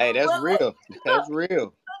 Hey, that's real. That's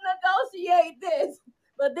real. Negotiate this,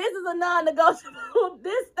 but this is a non-negotiable.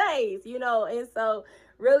 This stays, and so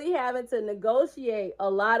really having to negotiate a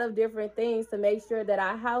lot of different things to make sure that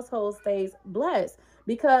our household stays blessed.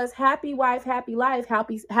 Because happy wife, happy life,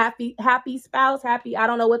 happy spouse, happy. I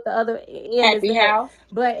don't know what the other end is Happy there, house.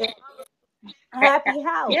 but happy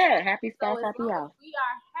house. Yeah, happy So spouse, as happy long as house. we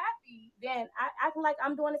are happy, then I can, like,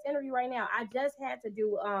 I'm doing this interview right now. I just had to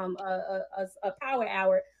do a power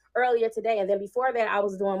hour earlier today, and then before that I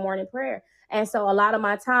was doing morning prayer. And so a lot of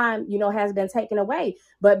my time, has been taken away.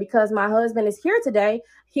 But because my husband is here today,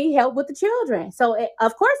 he helped with the children. So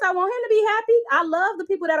of course I want him to be happy. I love the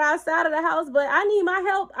people that are outside of the house, but I need my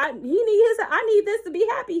help. I need this to be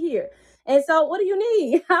happy here. And so, what do you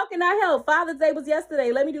need? How can I help? Father's Day was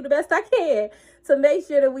yesterday. Let me do the best I can to make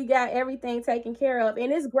sure that we got everything taken care of.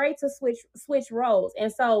 And it's great to switch roles.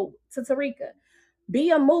 And so, to TERECKA,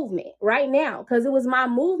 be a movement right now, because it was my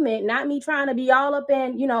movement, not me trying to be all up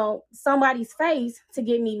in somebody's face to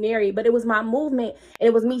get me married, but it was my movement. And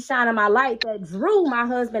it was me shining my light that drew my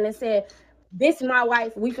husband and said, "This is my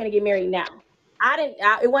wife. We finna get married now."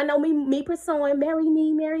 It wasn't no me pursuing marry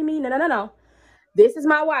me, marry me. No, no, no, no. This is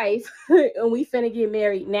my wife and we finna get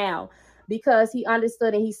married now, because he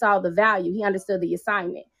understood and he saw the value. He understood the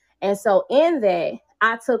assignment. And so in that,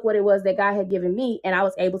 I took what it was that God had given me and I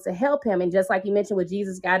was able to help him. And just like you mentioned with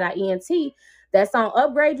Jesus God.ent, that song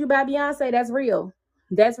Upgrade You by Beyonce, that's real.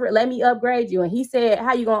 That's real. Let me upgrade you. And he said,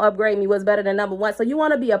 how you gonna upgrade me? What's better than number one? So you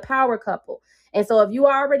want to be a power couple. And so if you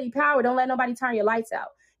are already power, don't let nobody turn your lights out.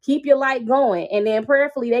 Keep your light going, and then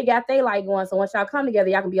prayerfully they got their light going. So once y'all come together,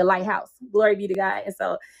 y'all can be a lighthouse. Glory be to God. And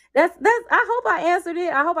so that's. I hope I answered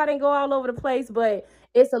it. I hope I didn't go all over the place, but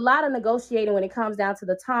it's a lot of negotiating when it comes down to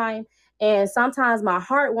the time. And sometimes my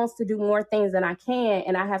heart wants to do more things than I can,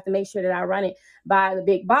 and I have to make sure that I run it by the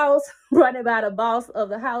big boss, run it by the boss of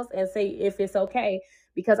the house, and say if it's okay,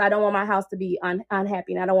 because I don't want my house to be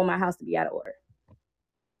unhappy, and I don't want my house to be out of order.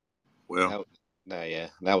 Well,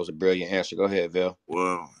 that was a brilliant answer. Go ahead, Vell.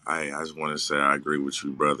 well, I just want to say I agree with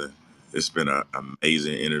you, brother. It's been an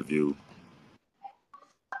amazing interview.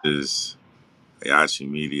 This is AICHI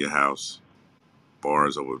Media House,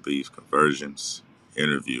 Bars Over Beef Conversions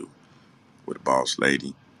interview. with Boss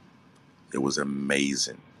Lady. It was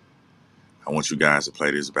amazing. I want you guys to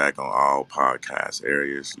play this back on all podcast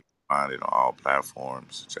areas. You can find it on all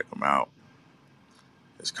platforms. Check them out.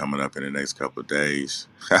 It's coming up in the next couple of days.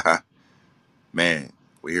 Man,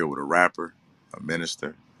 we're here with a rapper, a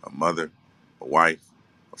minister, a mother, a wife,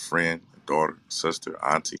 a friend, a daughter, a sister,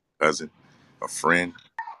 auntie, cousin, a friend,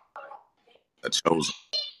 a chosen.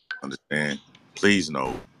 Understand? Please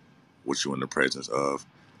know what you're in the presence of.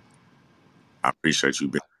 I appreciate you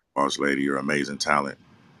being a boss lady. You're an amazing talent.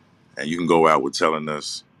 And you can go out with telling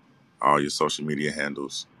us all your social media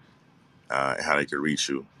handles and how they can reach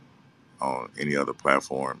you on any other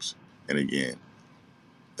platforms. And again,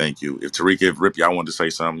 thank you. If TERECKA, if RIPP, y'all wanted to say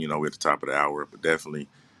something, we're at the top of the hour, but definitely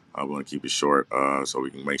we're going to keep it short so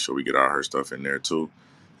we can make sure we get all her stuff in there too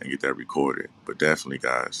and get that recorded. But definitely,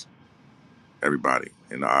 guys, everybody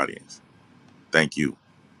in the audience, thank you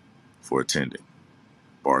for attending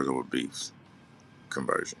Bars Over Beefs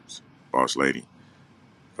Conversions. Boss Lady,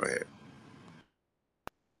 go ahead.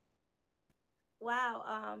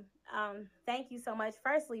 Wow. Thank you so much.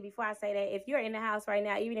 Firstly, before I say that, if you're in the house right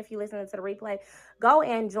now, even if you're listening to the replay, go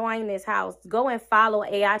and join this house. Go and follow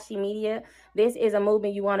AICHI Media. This is a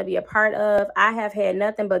movement you want to be a part of. I have had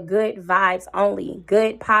nothing but good vibes only,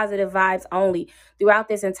 good positive vibes only throughout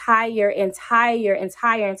this entire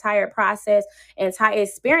process, entire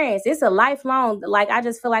experience. It's a lifelong, like I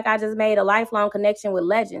just feel like I just made a lifelong connection with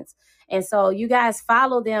legends. And so you guys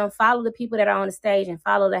follow them, follow the people that are on the stage and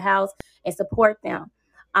follow the house and support them.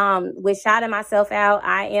 With shouting myself out,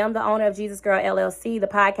 I am the owner of Jesus Girl LLC, the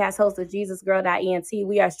podcast host of JesusGirl.ent.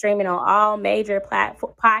 We are streaming on all major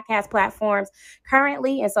podcast platforms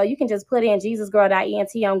currently, and so you can just put in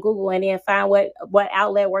JesusGirl.ent on Google and then find what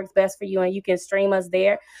outlet works best for you, and you can stream us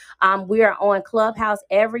there. We are on Clubhouse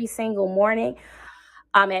every single morning.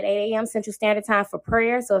 At 8 a.m. Central Standard Time for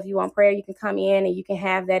prayer. So if you want prayer, you can come in and you can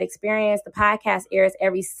have that experience. The podcast airs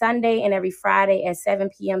every Sunday and every Friday at 7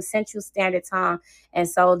 p.m. Central Standard Time. And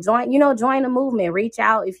so join the movement. Reach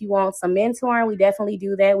out if you want some mentoring. We definitely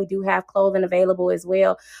do that. We do have clothing available as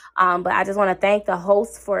well. But I just want to thank the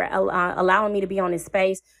host for allowing me to be on this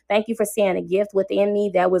space. Thank you for seeing a gift within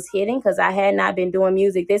me that was hidden because I had not been doing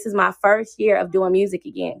music. This is my first year of doing music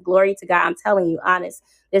again. Glory to God. I'm telling you, honest.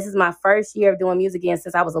 This is my first year of doing music again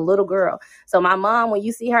since I was a little girl. So my mom, when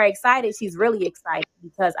you see her excited, she's really excited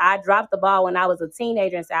because I dropped the ball when I was a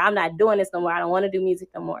teenager and said, I'm not doing this no more. I don't want to do music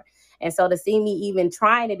no more. And so to see me even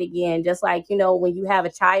trying it again, just like, when you have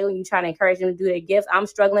a child and you try to encourage them to do their gifts, I'm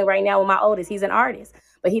struggling right now with my oldest. He's an artist,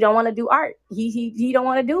 but he don't want to do art. He don't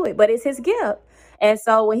want to do it, but it's his gift. And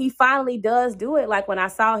so when he finally does do it, like when I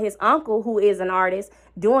saw his uncle, who is an artist,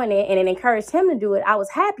 doing it and it encouraged him to do it, I was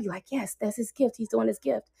happy. Like, yes, that's his gift. He's doing his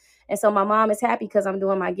gift. And so my mom is happy because I'm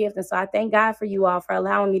doing my gift. And so I thank God for you all for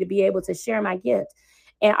allowing me to be able to share my gift.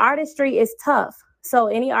 And artistry is tough. So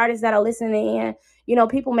any artists that are listening in,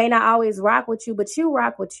 people may not always rock with you, but you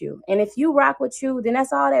rock with you. And if you rock with you, then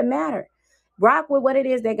that's all that matters. Rock with what it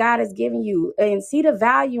is that God has given you and see the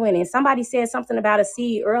value in it. Somebody said something about a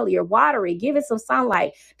seed earlier. Water it, give it some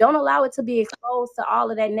sunlight. Don't allow it to be exposed to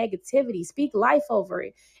all of that negativity. Speak life over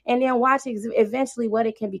it and then watch eventually what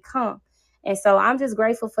it can become. And so I'm just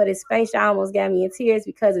grateful for this space. Y'all almost got me in tears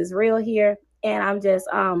because it's real here. And I'm just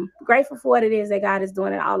grateful for what it is that God is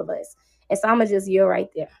doing in all of us. And so I'm going to just yield right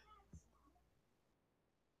there.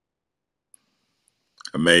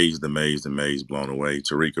 Amazed, blown away.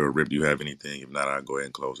 TERECKA or RIPP, do you have anything? If not, I'll go ahead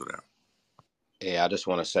and close it out. Yeah, I just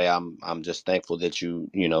want to say I'm just thankful that you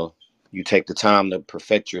take the time to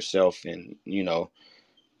perfect yourself and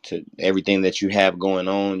to everything that you have going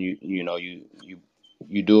on.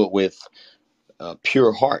 You do it with a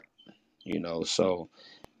pure heart. So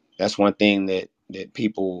that's one thing that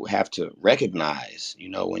people have to recognize.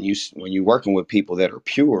 When you're working with people that are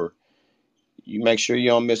pure, you make sure you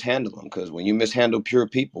don't mishandle them, because when you mishandle pure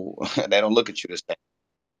people, they don't look at you the same.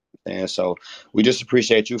 And so we just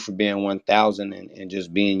appreciate you for being 1,000 and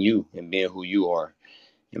just being you and being who you are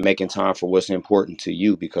and making time for what's important to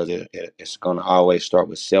you, because it's going to always start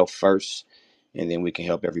with self first, and then we can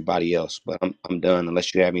help everybody else. But I'm done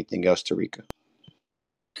unless you have anything else, TERECKA.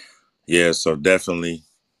 Yeah, so definitely,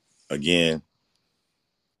 again,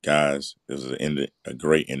 guys, this was a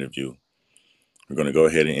great interview. We're going to go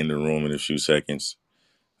ahead and end the room in a few seconds.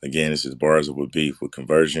 Again, this is Bars Over Beef with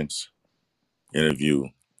Conversions interview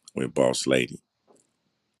with Boss Lady.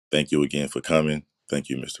 Thank you again for coming. Thank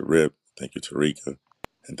you, Mr. RIPP. Thank you, TERECKA.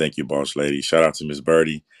 And thank you, Boss Lady. Shout out to Miss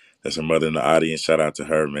Birdie. That's her mother in the audience. Shout out to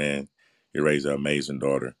her, man. You raised an amazing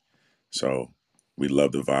daughter. So we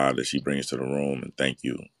love the vibe that she brings to the room. And thank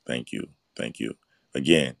you. Thank you. Thank you.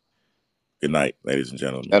 Again, good night, ladies and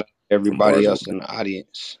gentlemen. from Everybody Bars Over else in the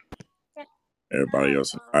audience. Everybody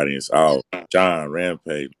else in the audience. Oh, John,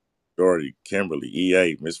 Rampage, Jordy, Kimberly,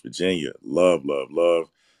 EA, Miss Virginia. Love, love, love.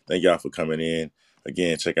 Thank y'all for coming in.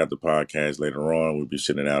 Again, check out the podcast later on. We'll be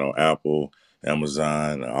sitting out on Apple,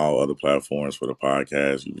 Amazon, and all other platforms for the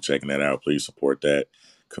podcast. You'll be checking that out. Please support that.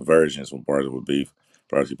 Conversions from Bars Over Beef,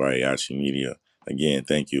 brought to you by AICHI Media. Again,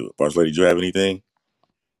 thank you. Boss Lady, do you have anything?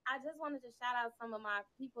 I just wanted to shout out some of my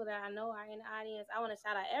people that I know are in the audience. I want to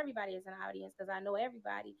shout out everybody that's in the audience because I know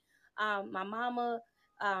everybody. My mama,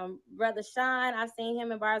 brother Sean, I've seen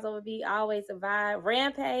him in Bars Over Beat, always a vibe.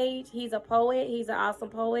 Rampage, he's a poet. He's an awesome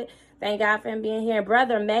poet. Thank God for him being here.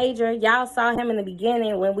 Brother Major, y'all saw him in the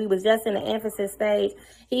beginning when we was just in the emphasis stage.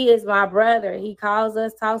 He is my brother. He calls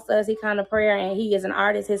us, talks to us, he kind of prayer, and he is an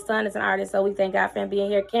artist. His son is an artist, so we thank God for him being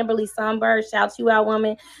here. Kimberly Sunbird, shout you out,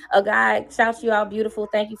 woman. A guy, shout you out, beautiful.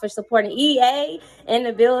 Thank you for supporting EA in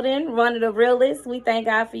the building, one of the realists. We thank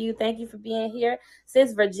God for you. Thank you for being here.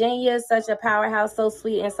 Sis Virginia, such a powerhouse, so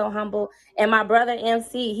sweet and so humble. And my brother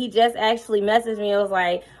MC, he just actually messaged me. It was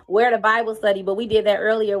like, where the Bible study? But we did that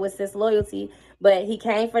earlier with Sis Loyalty. But he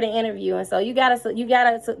came for the interview, and so you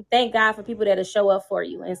gotta thank God for people that'll show up for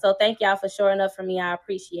you. And so thank y'all for showing up for me. I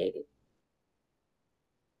appreciate it.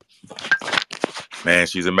 Man,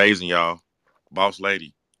 she's amazing, y'all. Boss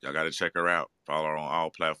Lady. Y'all got to check her out. Follow her on all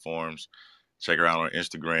platforms. Check her out on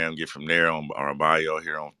Instagram. Get from there on our bio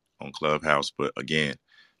here on Clubhouse. But again,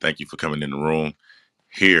 thank you for coming in the room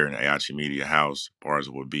here in the AICHI Media House, Bars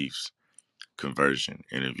Over Beefs conversion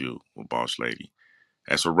interview with Boss Lady.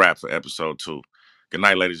 That's a wrap for episode 2. Good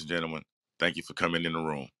night, ladies and gentlemen. Thank you for coming in the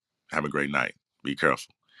room. Have a great night. Be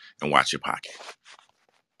careful and watch your pocket.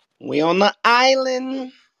 We on the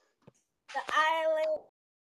island. The